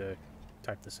 You have to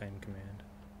type the same command.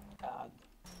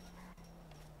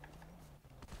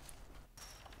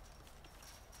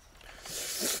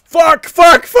 Fuck!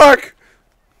 Fuck! Fuck!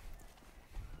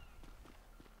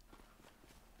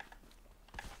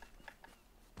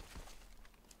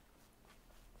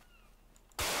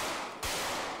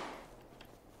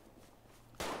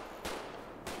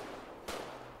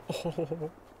 Oh.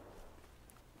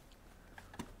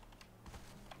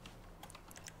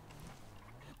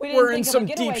 We're in some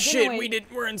deep shit.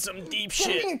 We're in some deep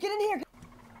shit. Get in here.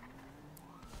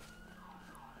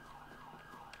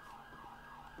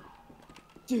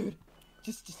 Dude,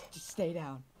 just stay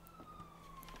down.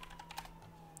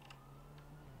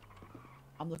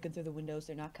 I'm looking through the windows.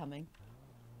 They're not coming.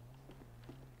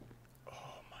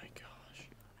 Oh my gosh.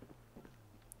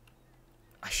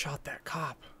 I shot that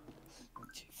cop.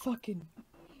 Fucking.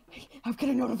 I'm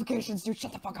getting notifications, dude.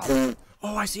 Shut the fuck up.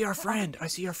 Oh, I see our friend. I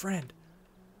see our friend.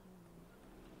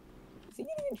 Is he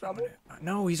getting in trouble?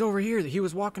 No, he's over here. He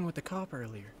was walking with the cop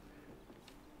earlier.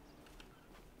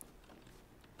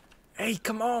 Hey,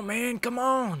 come on, man. Come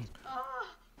on.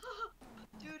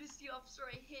 Dude, it's the officer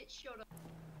I hit showed up.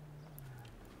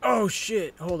 Oh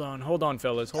shit. Hold on,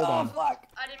 fellas. Hold on. Fuck.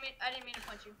 I didn't mean to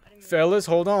punch you. Fellas,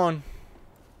 hold on.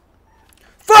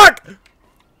 Fuck!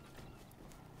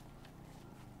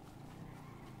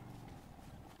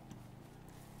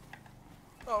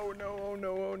 Oh no, oh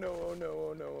no, oh no, oh no,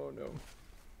 oh no, oh no.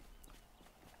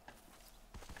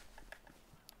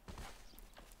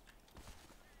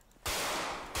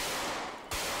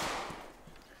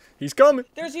 He's coming.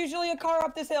 There's usually a car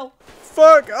up this hill.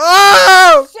 Fuck!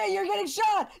 Oh! Shit, you're getting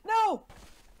shot! No!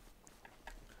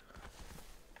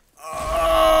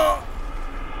 Oh!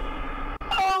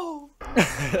 Oh!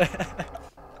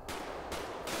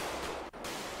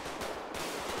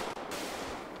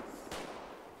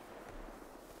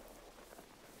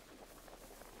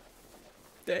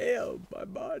 Damn, my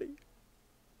body.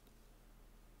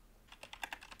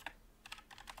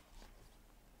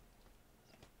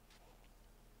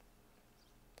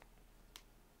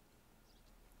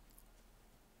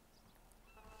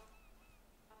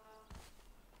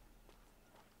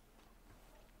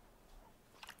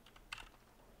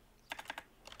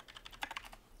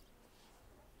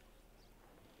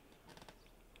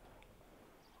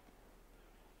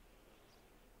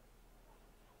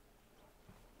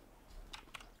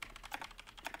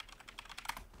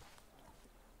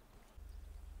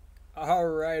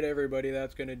 Alright everybody,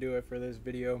 that's going to do it for this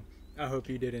video. I hope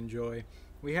you did enjoy.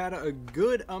 We had a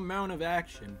good amount of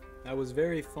action. That was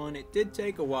very fun. It did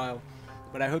take a while,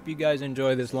 but I hope you guys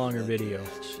enjoy this longer video.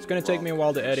 It's going to take me a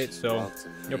while to edit, so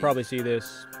you'll probably see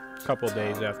this a couple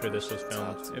days after this was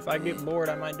filmed. If I get bored,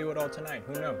 I might do it all tonight.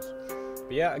 Who knows?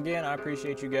 But yeah, again, I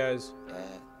appreciate you guys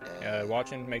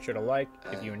watching. Make sure to like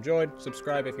if you enjoyed,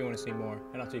 subscribe if you want to see more,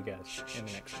 and I'll see you guys in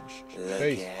the next one.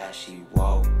 Peace. Look at how she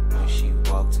walk when she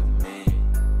walk to me.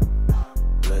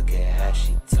 Look at how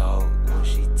she talk when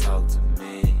she talk to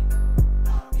me.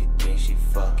 You think she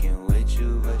fucking with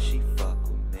you, but she fucking